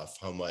enough,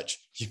 how much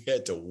you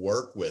had to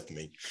work with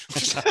me.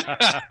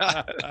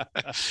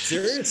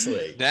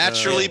 Seriously.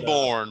 Naturally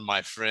born,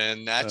 my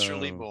friend.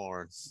 Naturally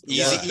born.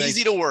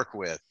 Easy to work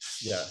with.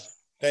 Yeah.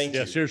 Thank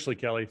you. Yeah, seriously,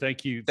 Kelly.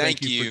 Thank you.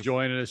 Thank you for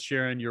joining us,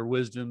 sharing your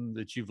wisdom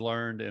that you've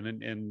learned.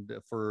 And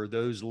for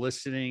those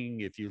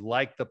listening, if you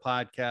like the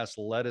podcast,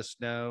 let us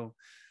know.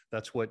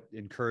 That's what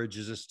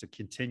encourages us to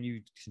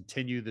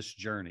continue this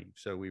journey.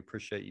 So we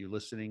appreciate you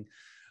listening.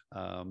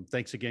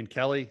 Thanks again,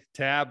 Kelly,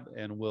 Tab,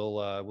 and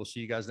we'll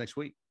see you guys next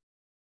week.